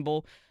 Seth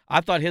Trimble. I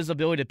thought his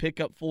ability to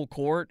pick up full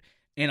court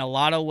in a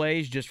lot of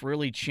ways just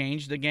really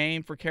changed the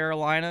game for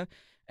Carolina.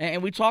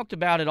 And we talked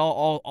about it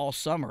all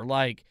summer.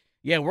 Like,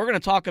 yeah, we're going to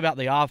talk about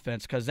the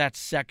offense because that's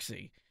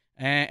sexy.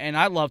 And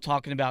I love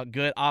talking about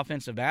good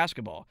offensive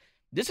basketball.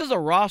 This is a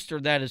roster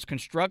that is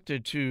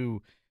constructed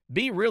to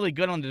be really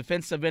good on the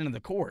defensive end of the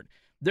court.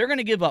 They're going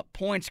to give up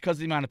points because of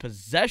the amount of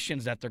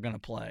possessions that they're going to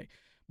play.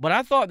 But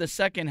I thought the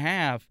second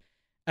half,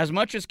 as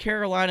much as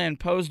Carolina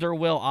imposed their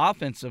will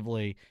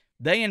offensively,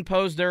 they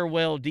imposed their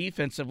will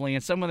defensively.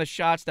 And some of the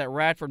shots that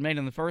Radford made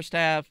in the first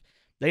half,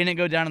 they didn't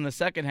go down in the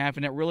second half,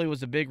 and it really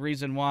was a big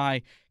reason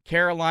why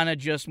Carolina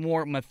just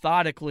more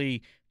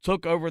methodically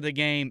took over the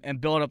game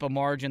and built up a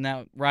margin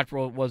that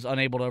Radford was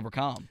unable to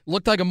overcome.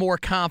 Looked like a more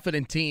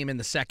confident team in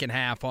the second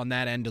half on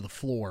that end of the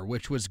floor,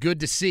 which was good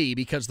to see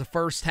because the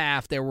first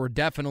half there were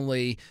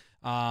definitely,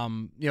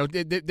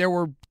 there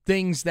were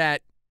things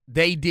that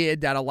they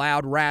did that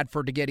allowed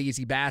Radford to get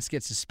easy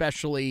baskets,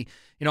 especially,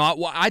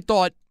 I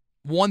thought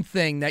one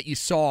thing that you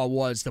saw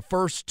was the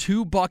first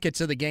 2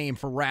 buckets of the game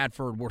for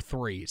Radford were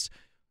threes.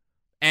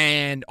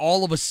 And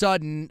all of a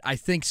sudden, I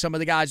think some of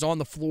the guys on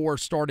the floor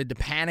started to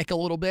panic a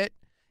little bit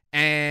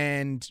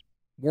and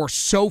were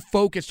so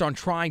focused on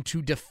trying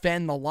to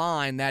defend the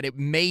line that it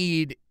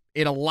made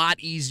it a lot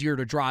easier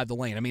to drive the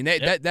lane. I mean,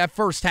 that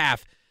first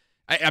half,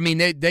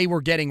 they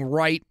were getting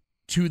right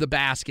to the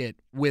basket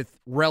with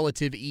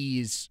relative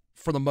ease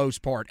for the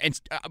most part.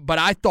 But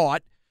I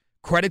thought,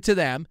 credit to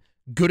them,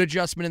 good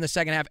adjustment in the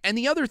second half. And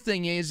the other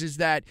thing is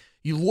that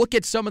you look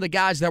at some of the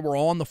guys that were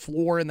on the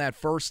floor in that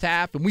first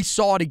half, and we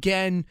saw it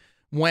again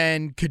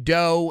when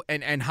Cadeau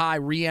and High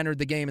re-entered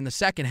the game in the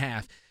second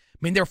half. I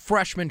mean, they're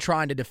freshmen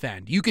trying to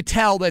defend. You could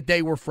tell that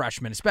they were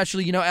freshmen,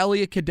 especially,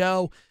 Elliot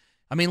Cadeau.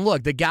 I mean,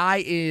 look, the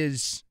guy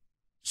is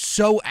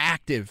so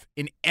active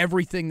in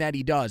everything that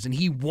he does, and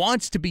he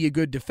wants to be a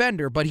good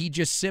defender, but he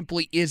just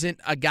simply isn't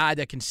a guy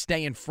that can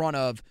stay in front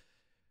of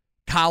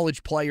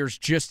college players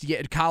just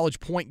yet, college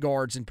point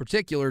guards in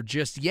particular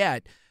just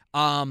yet.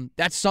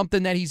 That's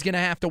something that he's going to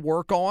have to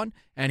work on,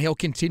 and he'll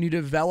continue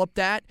to develop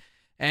that.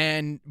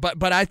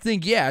 But I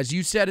think, as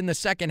you said in the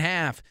second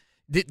half,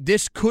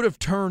 this could have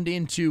turned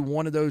into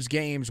one of those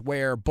games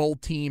where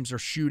both teams are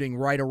shooting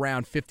right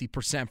around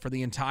 50% for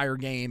the entire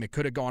game. It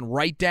could have gone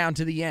right down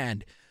to the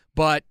end.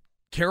 But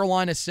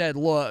Carolina said,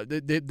 look,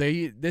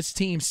 this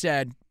team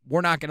said, we're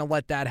not going to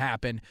let that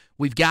happen.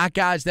 We've got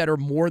guys that are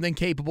more than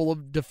capable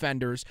of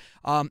defenders.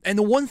 And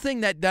the one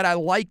thing that I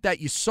like that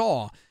you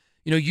saw,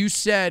 you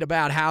said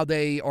about how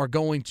they are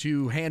going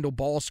to handle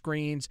ball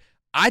screens.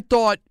 I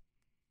thought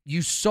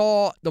you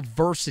saw the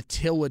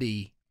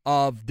versatility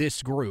of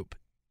this group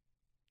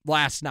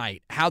last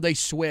night, how they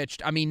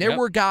switched. I mean, there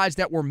were guys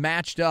that were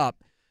matched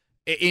up.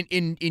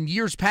 In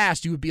years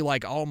past, you would be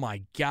like, oh,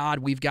 my God,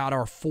 we've got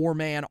our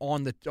 4-man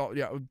on the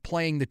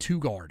playing the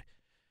 2-guard.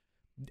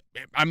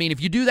 I mean,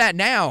 if you do that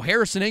now,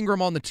 Harrison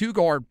Ingram on the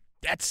 2-guard,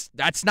 that's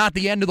not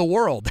the end of the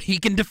world. He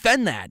can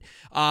defend that.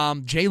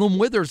 Jalen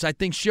Withers, I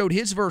think, showed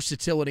his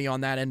versatility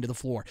on that end of the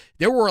floor.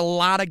 There were a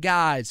lot of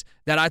guys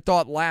that I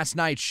thought last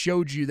night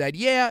showed you that,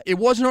 it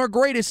wasn't our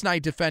greatest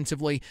night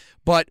defensively,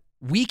 but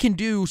we can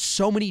do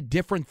so many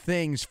different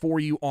things for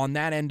you on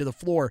that end of the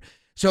floor.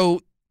 So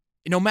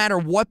no matter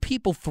what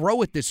people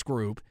throw at this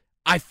group,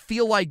 I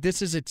feel like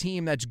this is a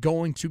team that's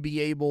going to be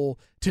able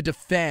to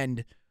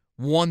defend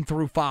 1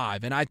 through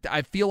 5. And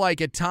I feel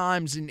like at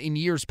times in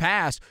years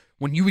past,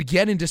 when you would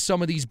get into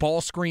some of these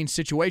ball screen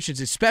situations,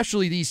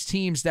 especially these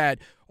teams that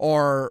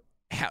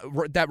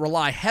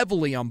rely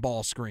heavily on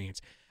ball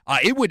screens,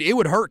 it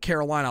would hurt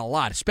Carolina a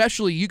lot.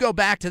 Especially you go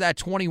back to that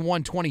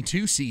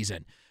 21-22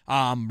 season.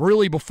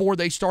 Really before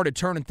they started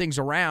turning things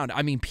around,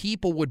 I mean,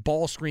 people would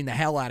ball screen the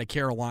hell out of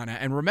Carolina.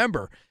 And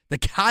remember, the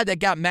guy that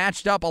got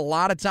matched up a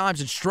lot of times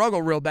and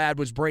struggled real bad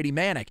was Brady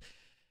Manick.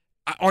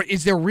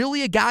 Is there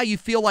really a guy you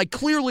feel like,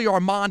 clearly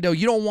Armando,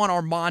 you don't want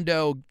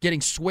Armando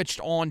getting switched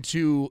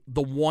onto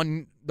the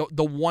one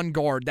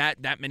guard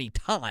that many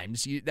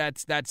times.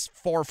 That's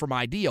far from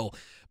ideal.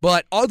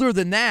 But other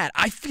than that,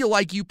 I feel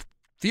like you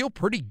feel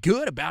pretty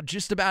good about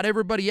just about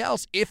everybody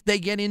else if they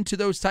get into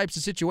those types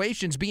of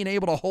situations, being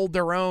able to hold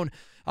their own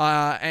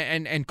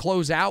and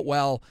close out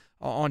well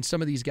on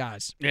some of these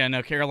guys. Yeah,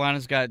 no,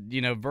 Carolina's got,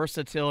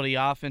 versatility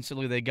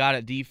offensively. They got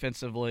it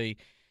defensively.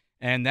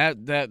 And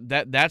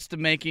that's the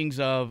makings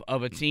of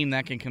a team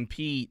that can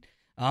compete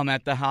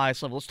at the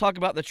highest level. Let's talk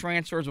about the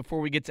transfers before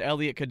we get to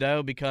Elliot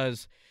Cadeau,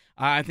 because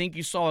I think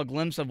you saw a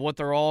glimpse of what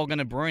they're all going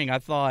to bring. I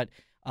thought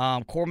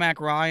Cormac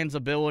Ryan's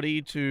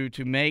ability to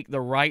make the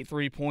right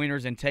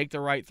three-pointers and take the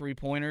right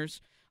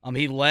three-pointers.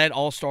 He led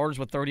all starters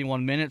with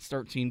 31 minutes,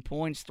 13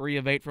 points, 3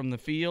 of 8 from the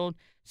field.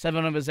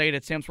 7 of his 8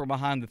 attempts were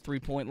behind the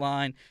three-point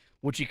line,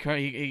 which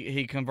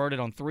he converted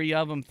on 3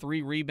 of them,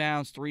 3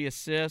 rebounds, 3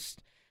 assists.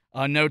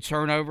 No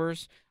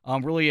turnovers.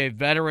 Really a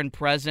veteran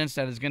presence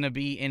that is going to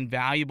be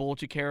invaluable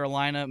to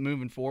Carolina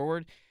moving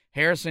forward.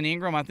 Harrison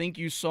Ingram, I think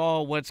you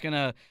saw what's going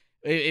to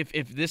 –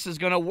 if this is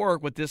going to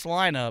work with this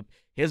lineup,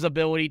 his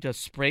ability to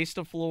space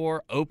the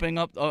floor, open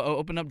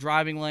up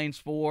driving lanes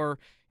for,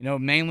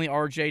 mainly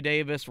R.J.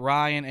 Davis,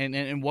 Ryan,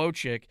 and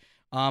Wojcik.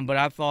 But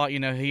I thought,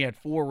 he had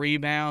 4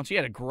 rebounds. He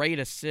had a great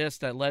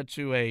assist that led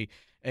to a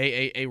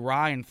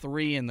Ryan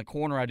 3 in the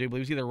corner, I do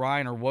believe. It was either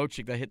Ryan or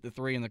Wojcik that hit the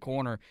 3 in the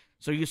corner.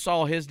 So you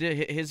saw his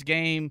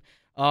game,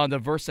 the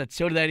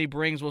versatility that he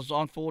brings was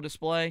on full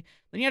display.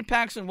 Then you had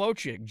Paxton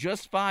Wojcik,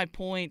 just 5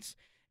 points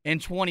in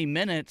 20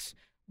 minutes.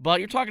 But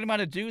you're talking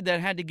about a dude that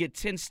had to get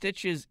 10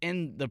 stitches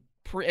in the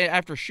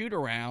after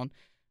shoot-around,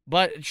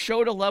 but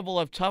showed a level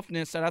of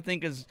toughness that I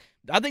think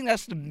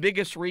that's the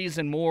biggest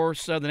reason, more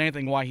so than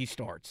anything, why he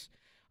starts.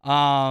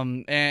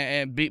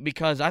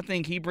 Because I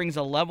think he brings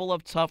a level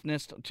of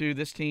toughness to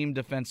this team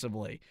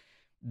defensively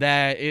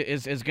that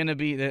is going to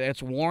be,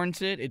 it's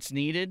warranted, it's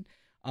needed.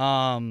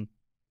 And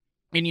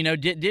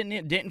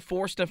didn't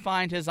force to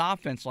find his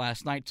offense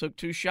last night. Took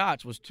 2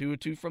 shots, was 2 of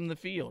 2 from the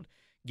field,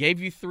 gave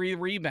you 3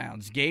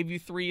 rebounds, gave you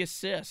 3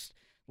 assists.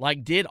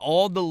 like did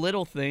all the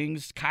little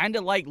things, kind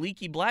of like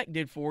Leaky Black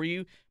did for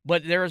you,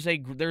 but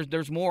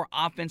there's more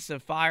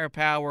offensive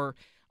firepower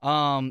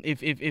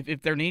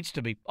if there needs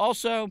to be.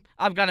 Also,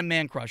 I've got a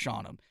man crush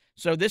on him.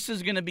 So this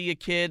is going to be a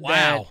kid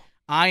that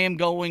I am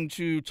going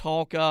to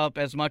talk up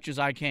as much as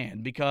I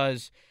can,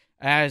 because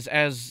as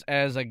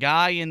a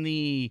guy in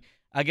the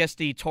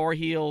Tar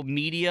Heel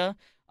media,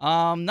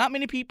 not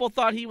many people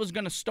thought he was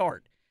going to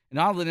start.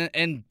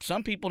 And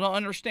some people don't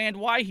understand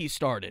why he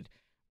started.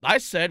 I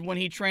said when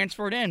he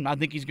transferred in, I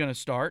think he's going to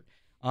start.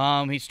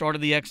 He started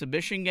the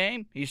exhibition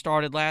game. He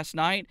started last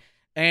night,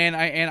 and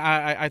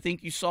I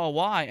think you saw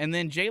why. And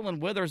then Jalen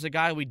Withers, a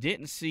guy we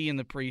didn't see in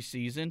the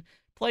preseason,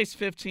 plays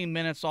 15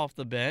 minutes off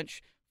the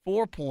bench,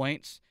 4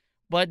 points,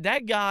 but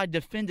that guy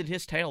defended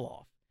his tail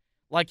off.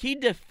 Like, he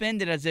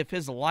defended as if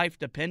his life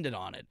depended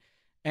on it.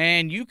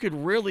 And you could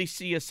really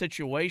see a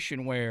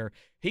situation where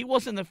he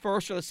wasn't the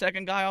first or the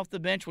second guy off the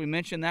bench. We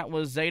mentioned that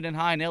was Zayden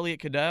High and Elliot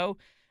Cadeau.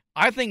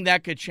 I think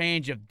that could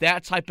change if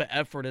that type of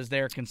effort is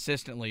there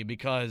consistently,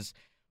 because,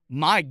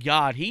 my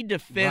God, he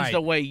defends the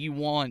way you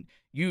want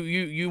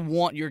you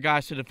want your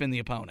guys to defend the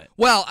opponent.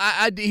 Well,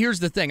 here's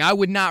the thing. I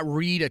would not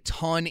read a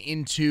ton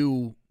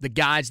into the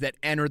guys that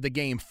entered the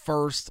game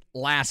first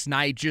last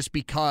night just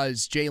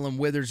because Jalen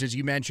Withers, as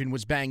you mentioned,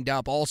 was banged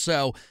up.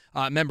 Also,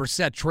 remember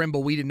Seth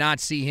Trimble, we did not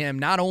see him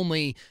not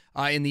only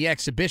in the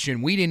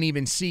exhibition, we didn't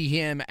even see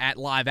him at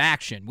live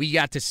action. We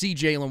got to see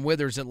Jalen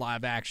Withers at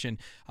live action.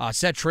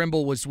 Seth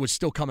Trimble was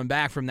still coming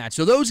back from that.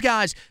 So those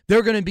guys,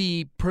 they're going to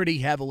be pretty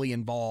heavily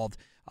involved.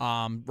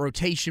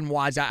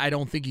 Rotation-wise, I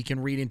don't think you can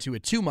read into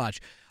it too much.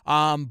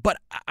 But,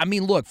 I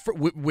mean, look,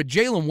 with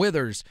Jalen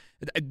Withers,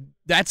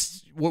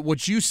 that's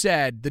what you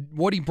said,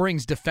 what he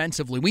brings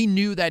defensively. We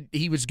knew that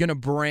he was going to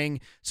bring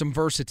some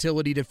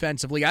versatility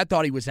defensively. I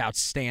thought he was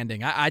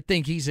outstanding. I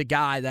think he's a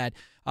guy that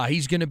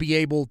he's going to be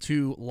able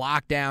to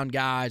lock down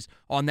guys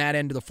on that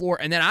end of the floor.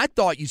 And then I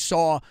thought you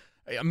saw,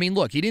 I mean,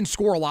 look, he didn't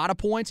score a lot of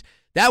points.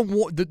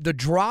 The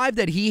drive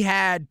that he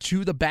had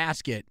to the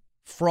basket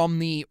from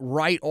the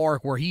right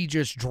arc where he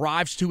just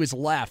drives to his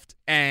left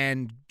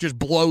and just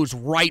blows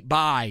right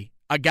by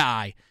a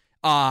guy.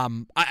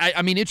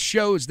 I mean, it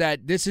shows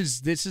that this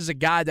is a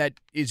guy that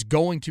is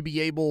going to be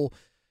able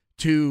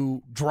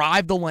to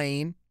drive the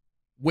lane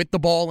with the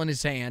ball in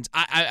his hands.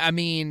 I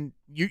mean,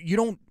 you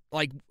don't,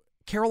 like,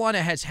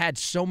 Carolina has had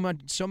so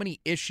many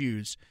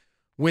issues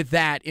with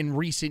that in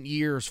recent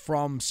years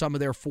from some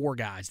of their four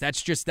guys.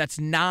 That's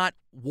not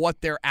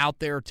what they're out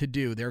there to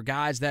do. They're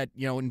guys that,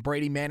 in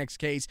Brady Manick's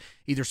case,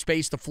 either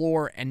space the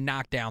floor and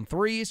knock down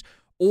threes,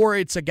 or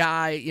it's a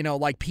guy,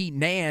 like Pete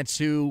Nance,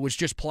 who was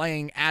just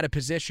playing out of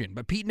position.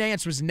 But Pete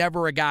Nance was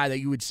never a guy that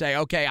you would say,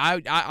 okay,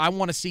 I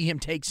want to see him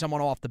take someone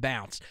off the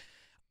bounce.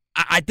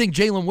 I think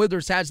Jalen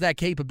Withers has that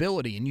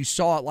capability, and you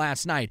saw it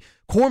last night.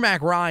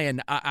 Cormac Ryan,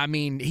 I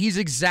mean, he's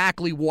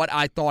exactly what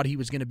I thought he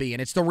was going to be,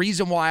 and it's the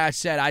reason why I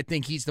said I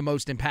think he's the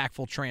most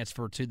impactful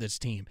transfer to this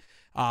team.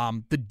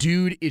 The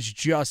dude is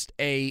just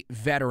a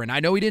veteran. I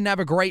know he didn't have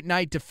a great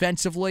night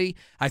defensively.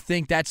 I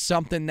think that's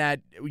something that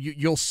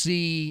you'll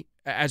see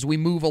as we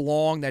move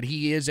along, that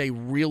he is a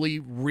really,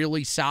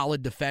 really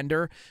solid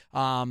defender.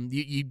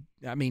 You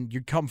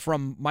come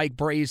from Mike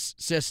Bray's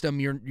system.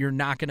 You're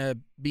not going to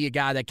be a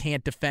guy that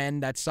can't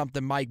defend. That's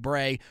something Mike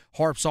Bray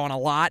harps on a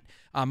lot.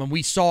 And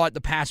we saw it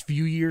the past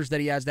few years that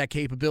he has that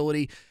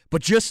capability.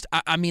 But just,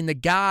 the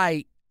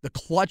guy, the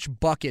clutch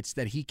buckets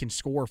that he can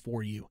score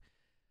for you,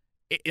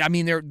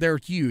 they're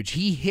huge.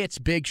 He hits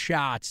big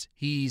shots.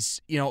 He's,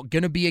 going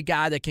to be a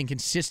guy that can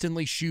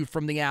consistently shoot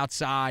from the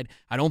outside.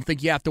 I don't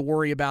think you have to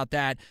worry about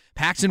that.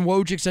 Paxton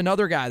Wojcik's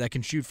another guy that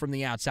can shoot from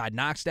the outside.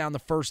 Knocks down the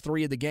first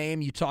three of the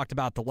game. You talked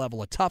about the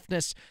level of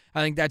toughness.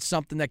 I think that's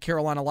something that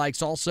Carolina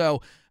likes. Also,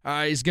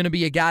 is going to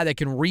be a guy that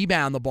can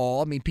rebound the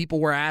ball. I mean,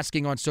 people were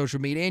asking on social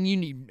media, and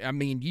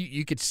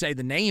you could say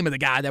the name of the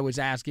guy that was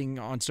asking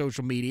on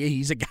social media.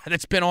 He's a guy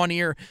that's been on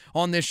here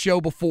on this show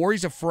before.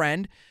 He's a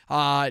friend.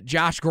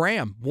 Josh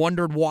Graham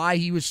wondered why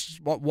he was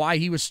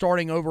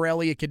starting over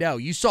Elliot Cadeau.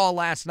 You saw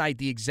last night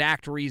the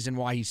exact reason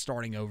why he's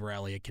starting over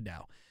Elliot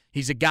Cadeau.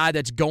 He's a guy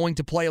that's going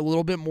to play a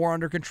little bit more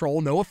under control.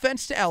 No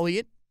offense to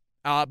Elliot,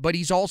 but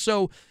he's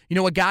also,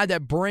 a guy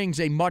that brings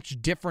a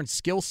much different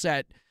skill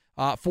set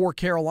for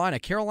Carolina.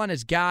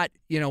 Carolina's got,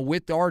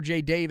 with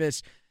R.J.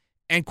 Davis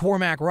and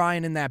Cormac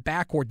Ryan in that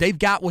backcourt, they've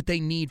got what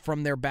they need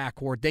from their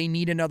backcourt. They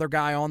need another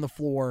guy on the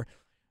floor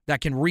that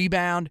can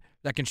rebound,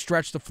 that can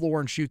stretch the floor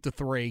and shoot the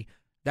three.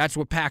 That's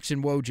what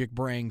Paxton Wojcik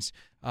brings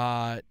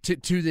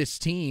to this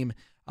team.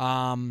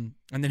 And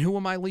then who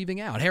am I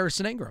leaving out?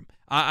 Harrison Ingram.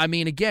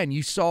 Again,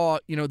 you saw,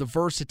 the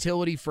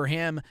versatility for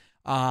him.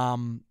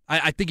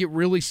 I think it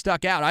really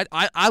stuck out.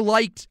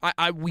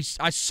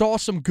 I saw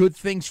some good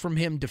things from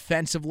him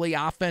defensively,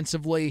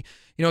 offensively.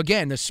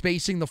 Again, the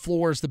spacing the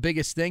floor is the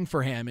biggest thing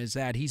for him, is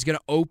that he's going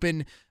to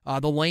open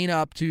the lane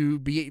up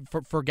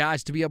for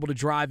guys to be able to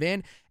drive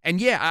in. And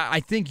yeah,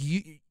 I think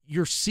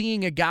you're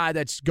seeing a guy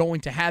that's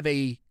going to have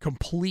a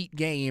complete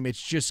game.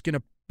 It's just going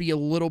to be a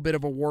little bit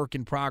of a work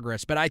in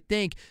progress. But I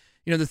think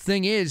the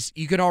thing is,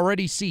 you can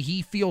already see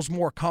he feels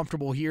more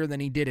comfortable here than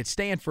he did at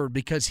Stanford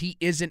because he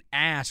isn't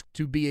asked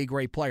to be a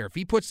great player. If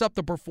he puts up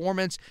the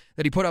performance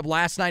that he put up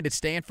last night at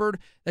Stanford,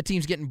 that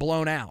team's getting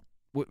blown out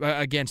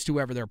against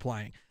whoever they're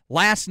playing.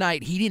 Last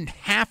night, he didn't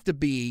have to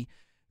be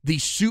the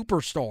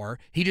superstar.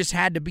 He just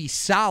had to be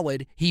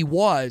solid. He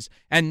was,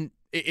 and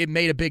it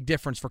made a big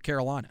difference for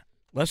Carolina.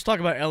 Let's talk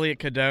about Elliot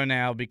Cadeau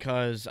now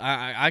because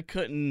I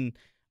couldn't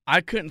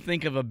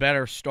think of a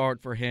better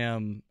start for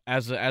him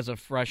as a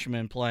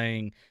freshman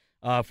playing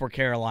for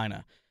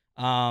Carolina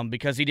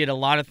because he did a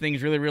lot of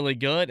things really, really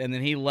good, and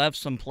then he left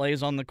some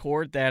plays on the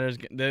court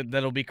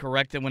that'll be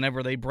corrected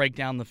whenever they break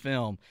down the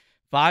film.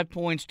 5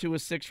 points, 2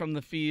 of 6 from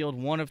the field,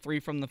 1 of 3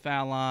 from the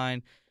foul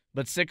line,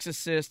 but 6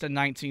 assists in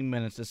 19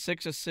 minutes. The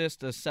 6 assists,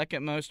 the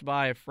second most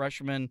by a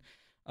freshman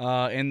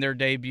in their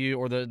debut,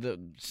 or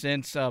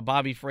since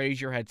Bobby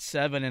Frazier had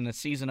 7 in a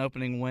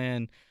season-opening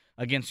win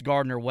against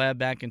Gardner-Webb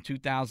back in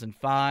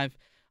 2005.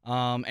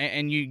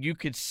 And you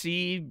could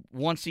see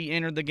once he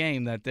entered the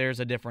game that there's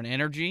a different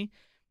energy.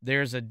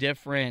 There's a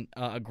different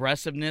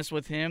aggressiveness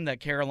with him that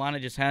Carolina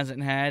just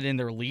hasn't had in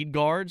their lead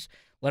guards,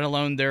 let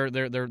alone their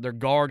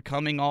guard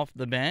coming off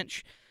the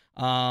bench.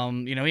 He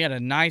had a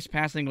nice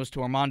pass. I think it was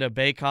to Armando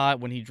Bacot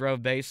when he drove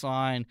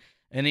baseline,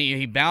 and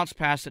he bounced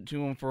past it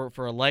to him for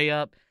a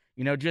layup.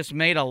 Just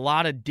made a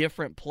lot of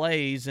different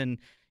plays,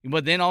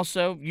 but then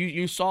also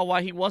you saw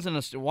why he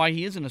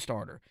isn't a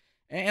starter.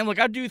 And look,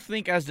 I do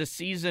think as the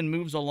season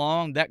moves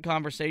along, that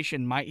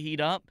conversation might heat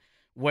up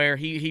where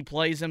he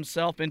plays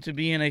himself into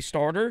being a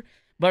starter,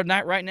 but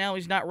not right now.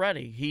 He's not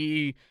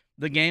ready.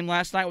 The game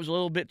last night was a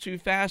little bit too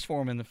fast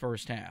for him in the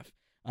first half.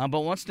 But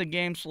once the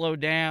game slowed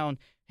down,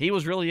 he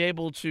was really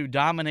able to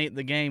dominate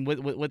the game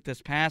with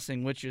this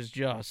passing, which is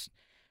just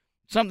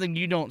something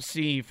you don't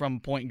see from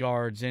point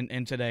guards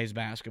in today's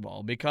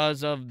basketball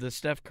because of the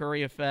Steph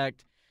Curry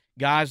effect.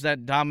 Guys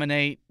that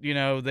dominate,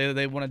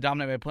 they want to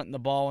dominate by putting the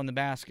ball in the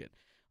basket.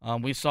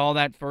 We saw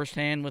that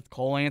firsthand with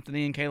Cole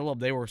Anthony and Caleb Love.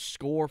 They were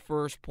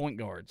score-first point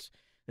guards.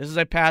 This is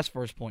a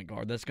pass-first point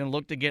guard that's going to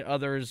look to get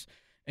others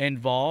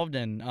involved.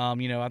 And,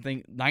 I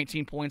think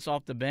 19 points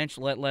off the bench,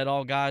 let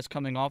all guys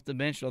coming off the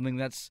bench. I think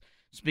that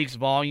speaks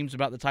volumes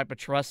about the type of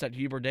trust that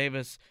Hubert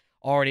Davis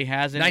already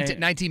has in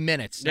 19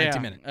 minutes.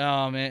 19 minutes.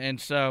 And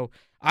so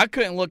I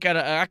couldn't look at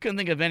it. I couldn't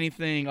think of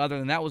anything other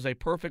than that was a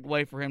perfect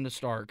way for him to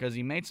start because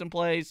he made some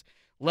plays,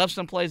 left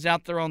some plays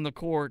out there on the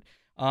court,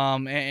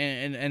 and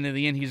in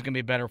the end he's going to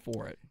be better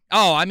for it.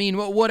 Oh, I mean,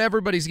 what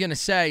everybody's going to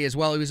say is,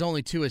 well, he was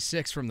only 2 of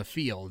 6 from the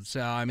field. So,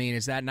 I mean,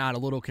 is that not a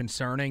little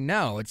concerning?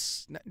 No,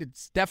 it's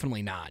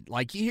definitely not.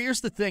 Like,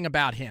 here's the thing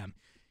about him.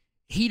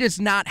 He does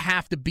not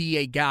have to be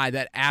a guy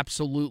that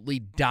absolutely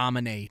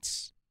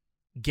dominates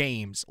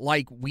games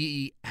like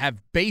we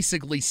have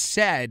basically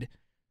said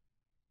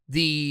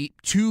the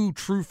 2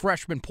 true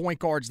freshman point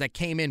guards that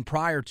came in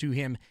prior to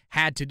him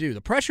had to do.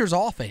 The pressure's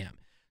off of him.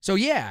 So,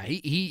 yeah,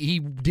 he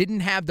didn't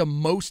have the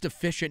most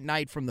efficient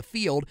night from the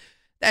field.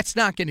 That's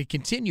not going to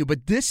continue.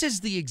 But this is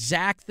the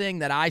exact thing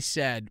that I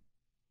said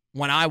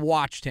when I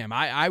watched him.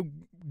 I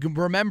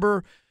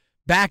remember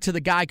back to the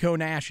Geico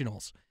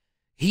Nationals.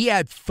 He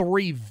had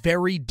 3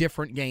 very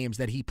different games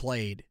that he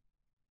played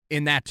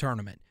in that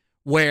tournament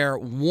where,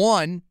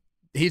 one,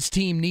 his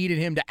team needed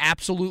him to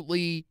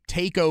absolutely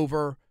take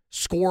over,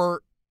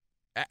 score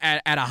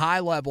at a high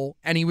level,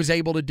 and he was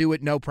able to do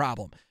it no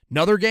problem.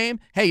 Another game,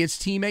 hey, his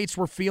teammates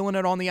were feeling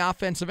it on the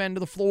offensive end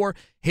of the floor.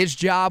 His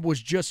job was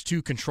just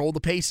to control the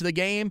pace of the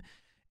game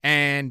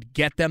and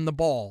get them the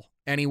ball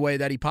any way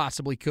that he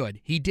possibly could.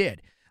 He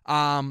did.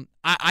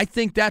 I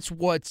think that's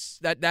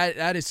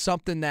that is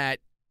something that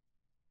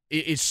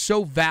is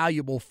so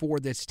valuable for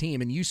this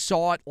team, and you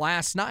saw it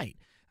last night.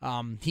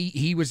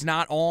 He was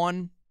not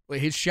on.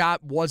 His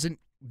shot wasn't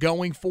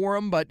going for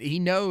him, but he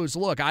knows,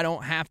 look, I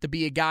don't have to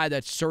be a guy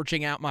that's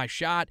searching out my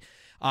shot.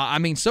 I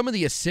mean, some of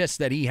the assists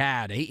that he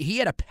had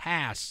a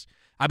pass,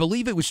 I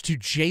believe it was to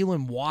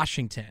Jalen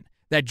Washington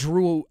that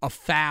drew a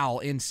foul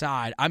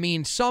inside. I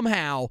mean,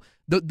 somehow,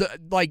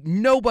 like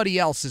nobody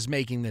else is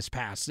making this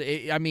pass.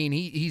 I mean,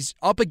 he's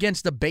up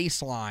against the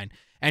baseline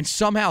and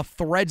somehow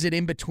threads it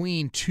in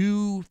between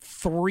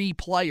 2-3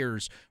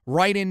 players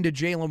right into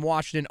Jalen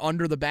Washington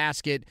under the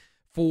basket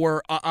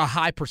for a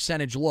high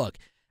percentage look.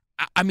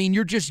 I mean,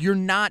 you're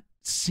not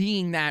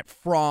seeing that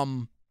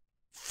from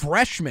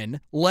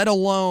freshmen, let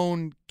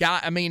alone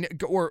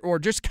or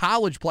just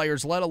college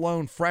players, let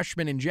alone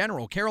freshmen in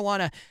general.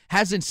 Carolina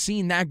hasn't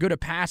seen that good of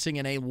passing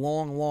in a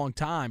long, long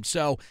time.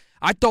 So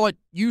I thought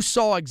you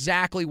saw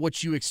exactly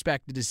what you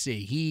expected to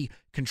see. He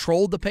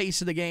controlled the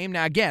pace of the game.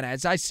 Now, again,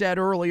 as I said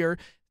earlier,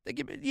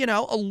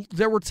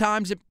 there were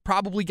times it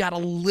probably got a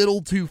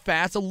little too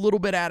fast, a little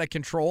bit out of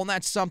control, and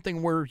that's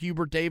something where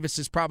Hubert Davis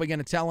is probably going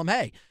to tell him,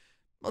 hey,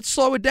 let's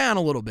slow it down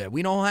a little bit.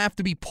 We don't have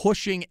to be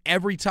pushing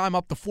every time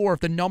up the floor.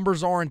 If the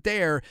numbers aren't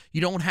there, you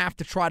don't have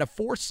to try to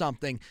force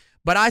something.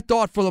 But I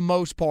thought for the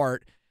most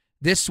part,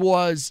 this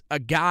was a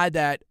guy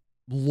that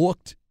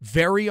looked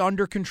very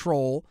under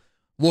control,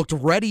 looked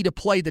ready to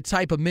play the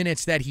type of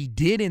minutes that he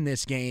did in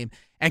this game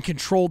and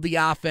controlled the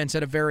offense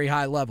at a very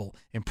high level.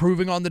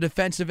 Improving on the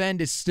defensive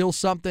end is still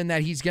something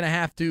that he's going to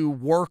have to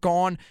work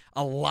on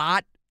a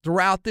lot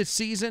throughout this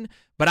season,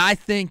 but I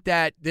think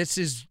that this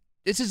is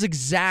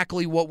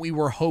exactly what we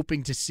were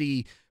hoping to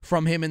see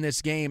from him in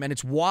this game, and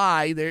it's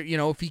why there,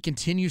 if he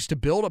continues to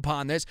build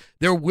upon this,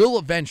 there will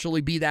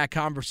eventually be that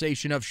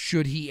conversation of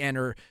should he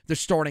enter the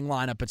starting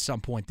lineup at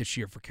some point this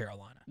year for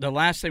Carolina. The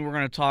last thing we're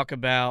going to talk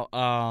about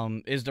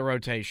is the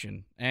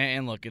rotation.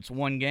 And look, it's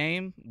one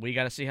game. We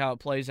got to see how it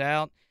plays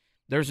out.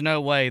 There's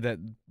no way that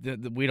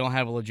we don't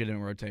have a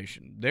legitimate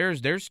rotation.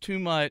 There's too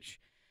much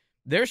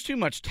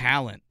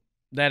talent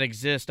that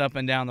exists up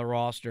and down the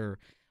roster.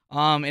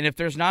 And if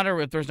there's not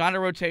a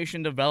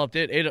rotation developed,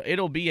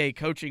 it'll be a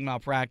coaching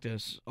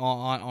malpractice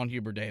on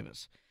Hubert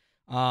Davis,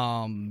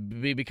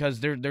 because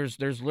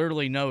there's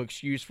literally no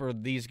excuse for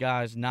these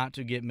guys not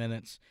to get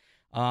minutes.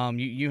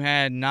 You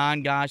had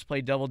 9 guys play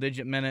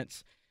double-digit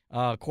minutes.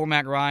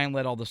 Cormac Ryan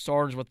led all the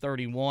starters with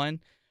 31.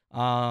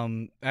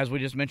 As we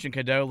just mentioned,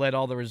 Cadeau led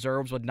all the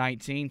reserves with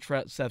 19.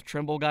 Seth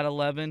Trimble got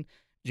 11.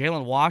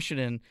 Jalen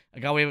Washington, a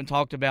guy we haven't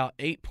talked about,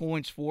 8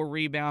 points, 4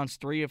 rebounds,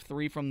 3 of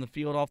 3 from the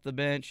field off the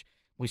bench.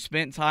 We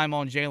spent time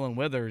on Jalen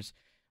Withers.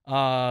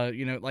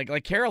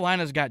 Like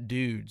Carolina's got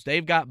dudes.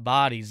 They've got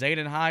bodies.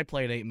 Zayden High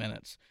played 8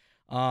 minutes.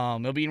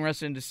 It'll be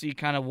interesting to see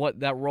kind of what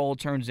that role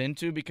turns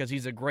into because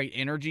he's a great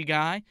energy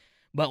guy.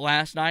 But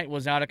last night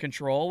was out of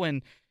control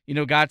and,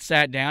 got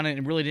sat down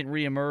and really didn't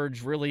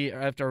reemerge really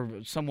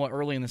after somewhat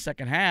early in the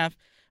second half.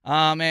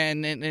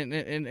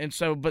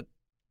 So, but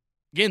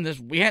again,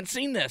 we hadn't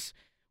seen this.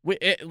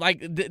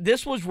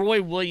 This was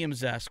Roy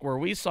Williams-esque where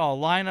we saw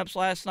lineups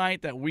last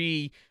night that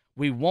we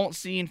won't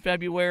see in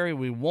February,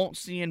 we won't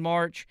see in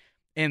March,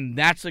 and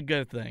that's a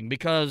good thing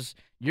because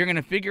you're going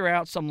to figure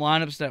out some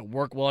lineups that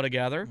work well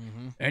together,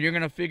 and you're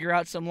going to figure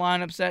out some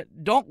lineups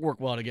that don't work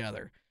well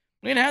together.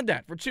 We didn't have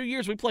that. For 2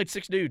 years, we played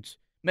 6 dudes,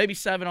 maybe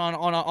 7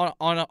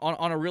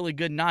 on a really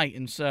good night,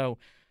 and so,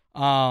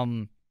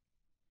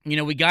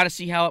 we got to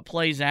see how it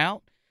plays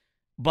out,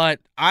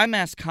 but I'm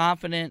as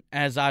confident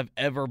as I've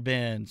ever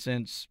been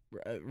since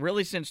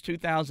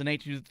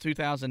 2008 to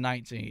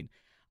 2019.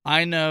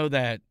 I know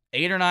that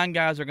 8 or 9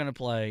 guys are going to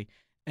play,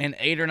 and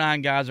 8 or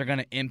 9 guys are going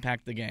to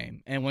impact the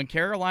game. And when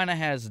Carolina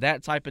has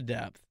that type of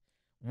depth,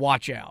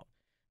 watch out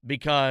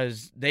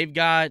because they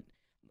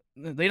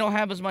don't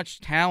have as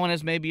much talent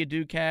as maybe a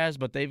Duke has,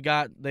 but they've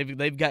got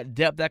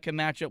depth that can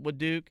match up with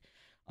Duke,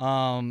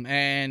 and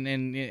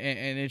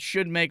it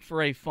should make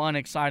for a fun,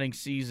 exciting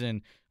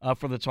season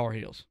for the Tar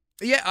Heels.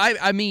 Yeah,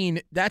 I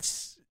mean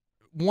that's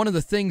one of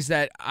the things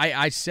that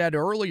I said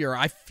earlier.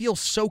 I feel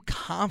so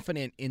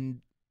confident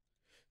in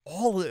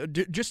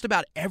just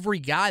about every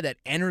guy that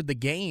entered the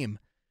game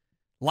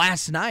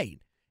last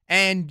night.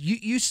 And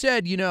you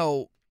said,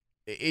 there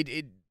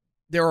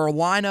are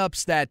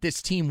lineups that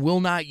this team will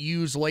not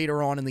use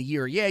later on in the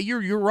year. Yeah,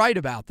 you're right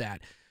about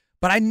that.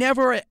 But I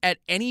never at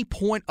any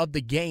point of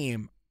the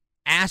game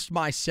asked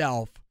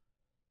myself,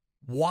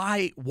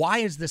 why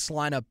is this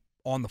lineup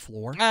on the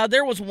floor?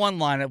 There was one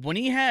lineup. When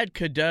he had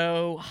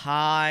Cadeau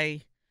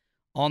High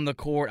on the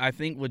court, I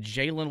think with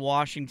Jalen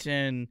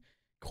Washington,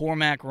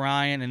 Cormac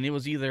Ryan, and it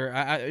was either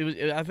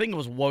I think it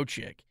was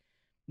Wojcik.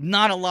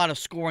 Not a lot of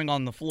scoring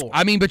on the floor.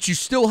 I mean, but you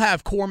still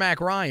have Cormac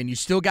Ryan. You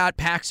still got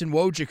Paxton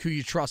Wojcik, who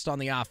you trust on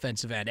the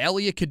offensive end.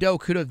 Elliot Cadeau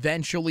could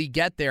eventually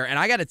get there. And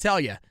I got to tell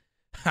you,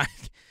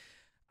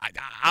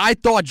 I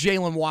thought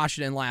Jalen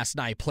Washington last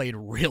night played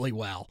really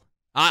well.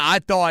 I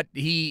thought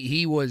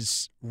he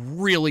was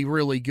really,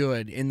 really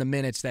good in the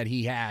minutes that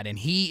he had. And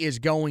he is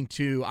going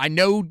to – I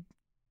know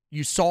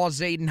you saw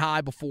Zayden High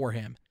before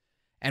him.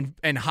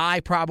 And High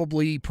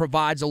probably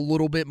provides a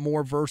little bit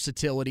more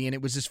versatility, and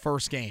it was his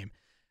first game.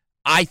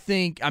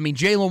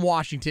 Jalen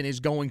Washington is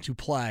going to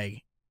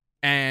play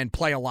and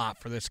play a lot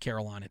for this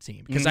Carolina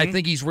team because I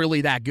think he's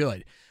really that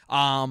good.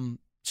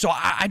 So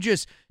I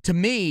just, to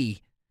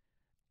me,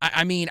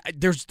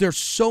 there's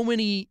so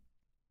many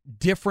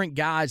different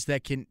guys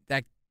that can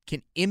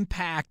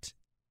impact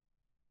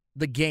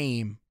the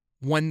game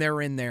when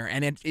they're in there,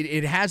 and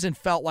it hasn't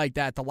felt like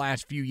that the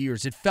last few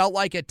years. It felt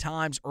like at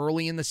times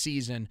early in the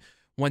season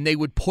when they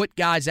would put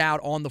guys out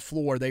on the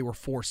floor, they were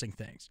forcing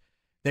things.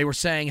 They were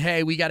saying,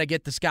 hey, we got to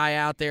get this guy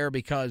out there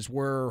because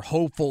we're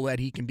hopeful that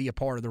he can be a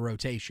part of the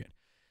rotation.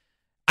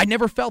 I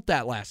never felt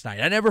that last night.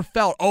 I never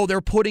felt,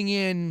 they're putting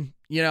in,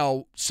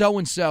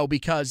 so-and-so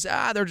because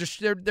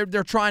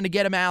they're trying to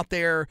get him out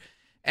there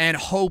and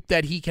hope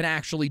that he can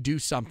actually do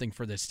something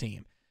for this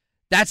team.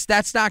 That's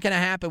not going to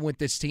happen with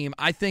this team.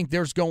 I think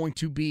there's going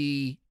to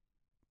be,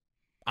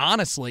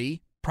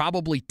 honestly,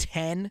 probably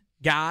 10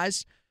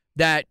 guys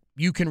that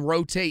you can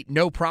rotate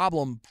no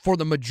problem for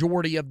the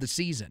majority of the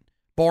season,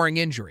 barring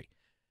injury.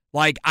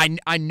 Like,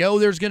 I know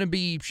there's going to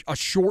be a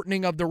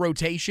shortening of the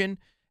rotation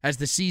as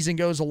the season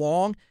goes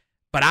along,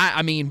 but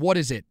I mean, what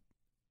is it?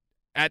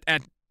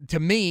 To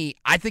me,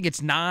 I think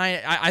it's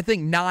 9. I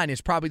think 9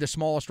 is probably the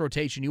smallest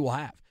rotation you will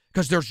have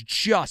because there's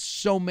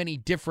just so many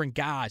different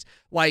guys.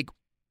 Like,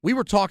 we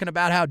were talking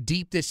about how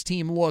deep this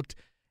team looked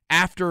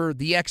after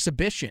the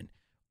exhibition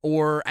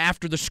or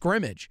after the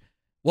scrimmage.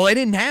 Well, they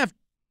didn't have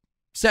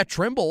Seth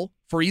Trimble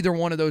for either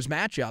one of those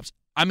matchups.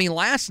 I mean,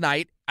 last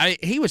night,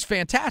 he was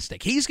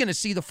fantastic. He's going to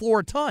see the floor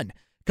a ton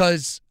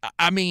because,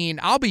 I mean,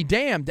 I'll be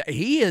damned.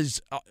 He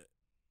is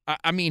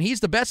he's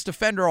the best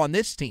defender on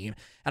this team.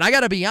 And I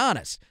got to be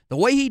honest, the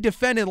way he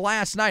defended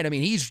last night, I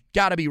mean, he's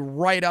got to be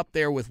right up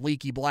there with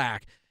Leaky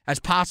Black as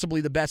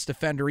possibly the best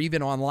defender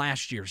even on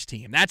last year's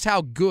team. That's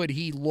how good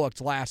he looked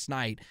last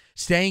night,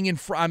 staying in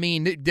front. I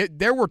mean,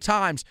 there were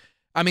times,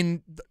 I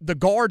mean, the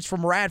guards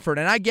from Radford,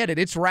 and I get it,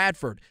 it's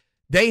Radford.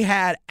 They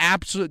had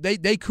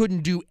they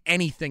couldn't do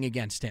anything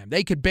against him.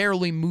 They could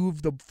barely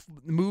move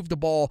the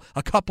ball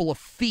a couple of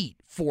feet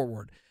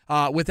forward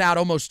without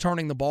almost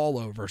turning the ball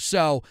over.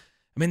 So,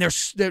 I mean,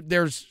 there's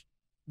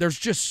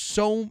just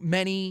so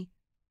many.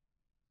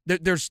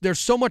 There's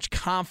so much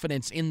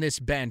confidence in this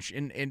bench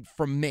and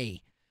from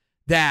me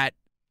that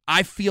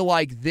I feel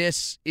like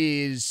this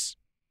is.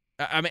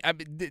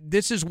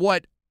 This is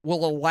what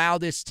will allow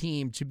this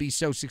team to be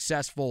so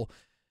successful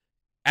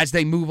as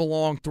they move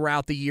along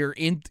throughout the year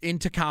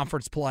into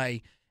conference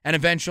play and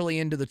eventually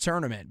into the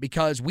tournament.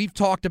 Because we've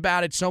talked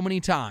about it so many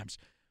times.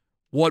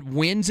 What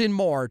wins in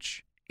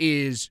March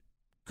is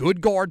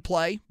good guard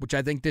play, which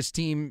I think this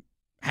team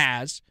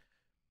has,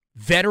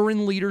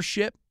 veteran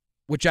leadership,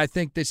 which I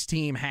think this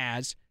team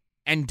has,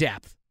 and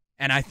depth.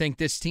 And I think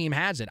this team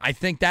has it. I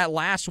think that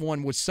last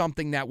one was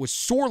something that was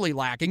sorely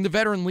lacking. The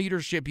veteran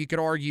leadership, you could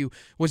argue,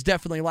 was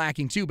definitely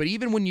lacking too. But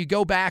even when you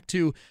go back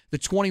to the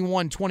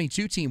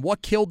 21-22 team,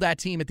 what killed that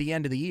team at the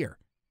end of the year?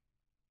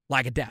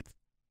 Lack of depth.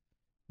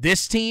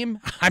 This team,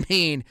 I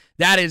mean,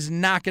 that is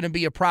not going to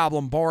be a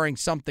problem barring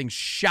something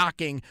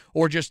shocking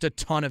or just a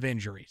ton of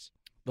injuries.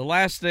 The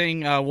last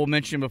thing we'll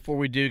mention before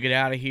we do get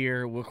out of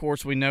here, of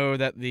course, we know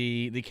that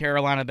the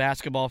Carolina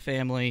basketball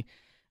family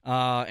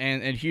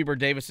and Hubert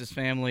Davis's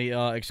family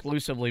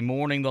exclusively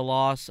mourning the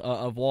loss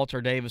of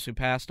Walter Davis, who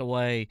passed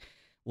away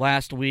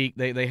last week.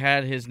 They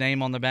had his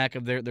name on the back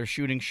of their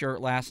shooting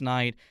shirt last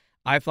night.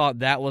 I thought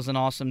that was an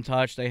awesome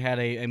touch. They had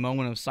a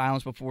moment of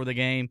silence before the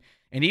game.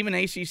 And even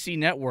ACC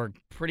Network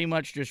pretty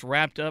much just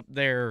wrapped up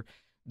their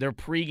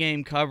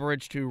pregame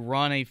coverage to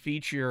run a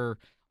feature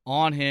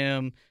on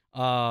him,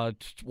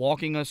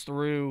 walking us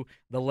through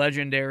the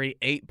legendary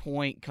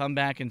 8-point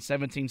comeback in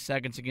 17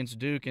 seconds against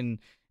Duke in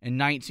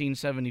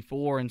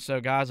 1974. And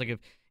so, guys, like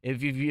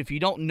if you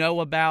don't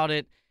know about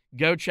it,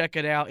 go check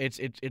it out.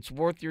 It's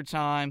worth your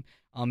time.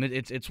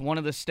 It's one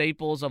of the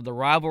staples of the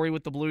rivalry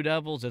with the Blue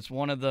Devils. It's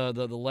one of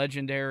the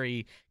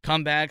legendary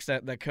comebacks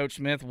that Coach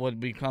Smith would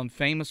become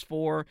famous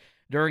for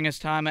during his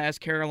time as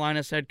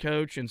Carolina's head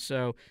coach. And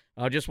so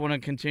I just want to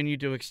continue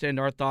to extend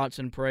our thoughts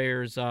and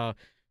prayers to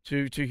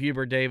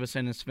Hubert Davis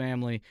and his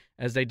family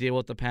as they deal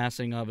with the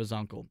passing of his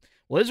uncle.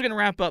 Well, this is going to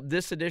wrap up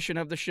this edition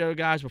of the show,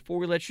 guys. Before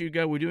we let you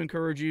go, we do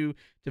encourage you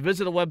to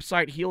visit the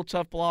website,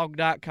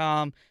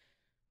 HeelToughBlog.com.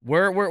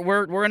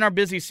 We're in our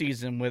busy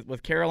season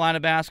with Carolina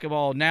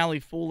basketball now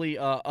fully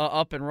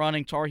up and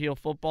running. Tar Heel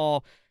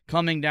football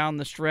coming down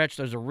the stretch.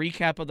 There's a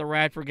recap of the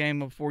Radford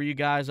game for you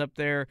guys up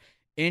there.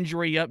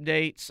 Injury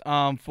updates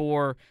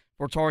for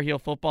Tar Heel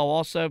football.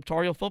 Also,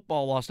 Tar Heel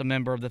football lost a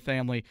member of the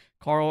family.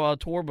 Carl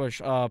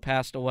Torbush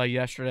passed away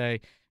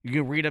yesterday. You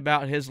can read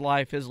about his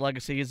life, his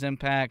legacy, his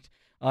impact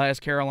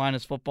as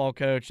Carolina's football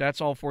coach. That's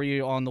all for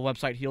you on the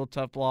website,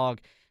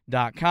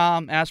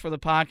 HeelToughBlog.com. As for the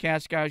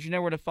podcast, guys, you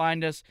know where to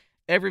find us.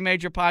 Every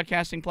major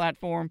podcasting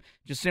platform,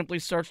 just simply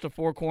search the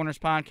Four Corners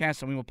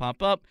Podcast and we will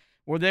pop up.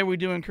 Or there we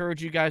do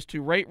encourage you guys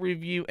to rate,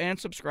 review, and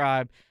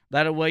subscribe.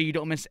 That way you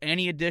don't miss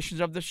any editions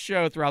of the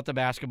show throughout the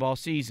basketball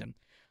season.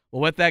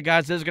 Well, with that,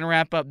 guys, this is going to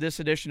wrap up this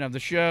edition of the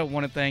show. I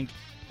want to thank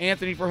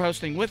Anthony for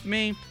hosting with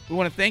me. We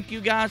want to thank you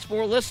guys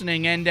for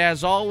listening. And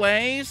as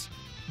always,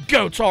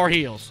 go Tar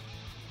Heels!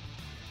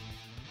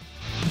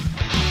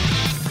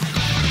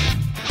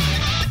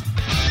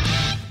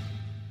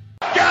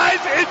 Guys,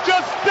 it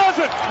just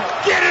doesn't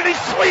get any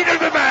sweeter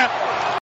than that.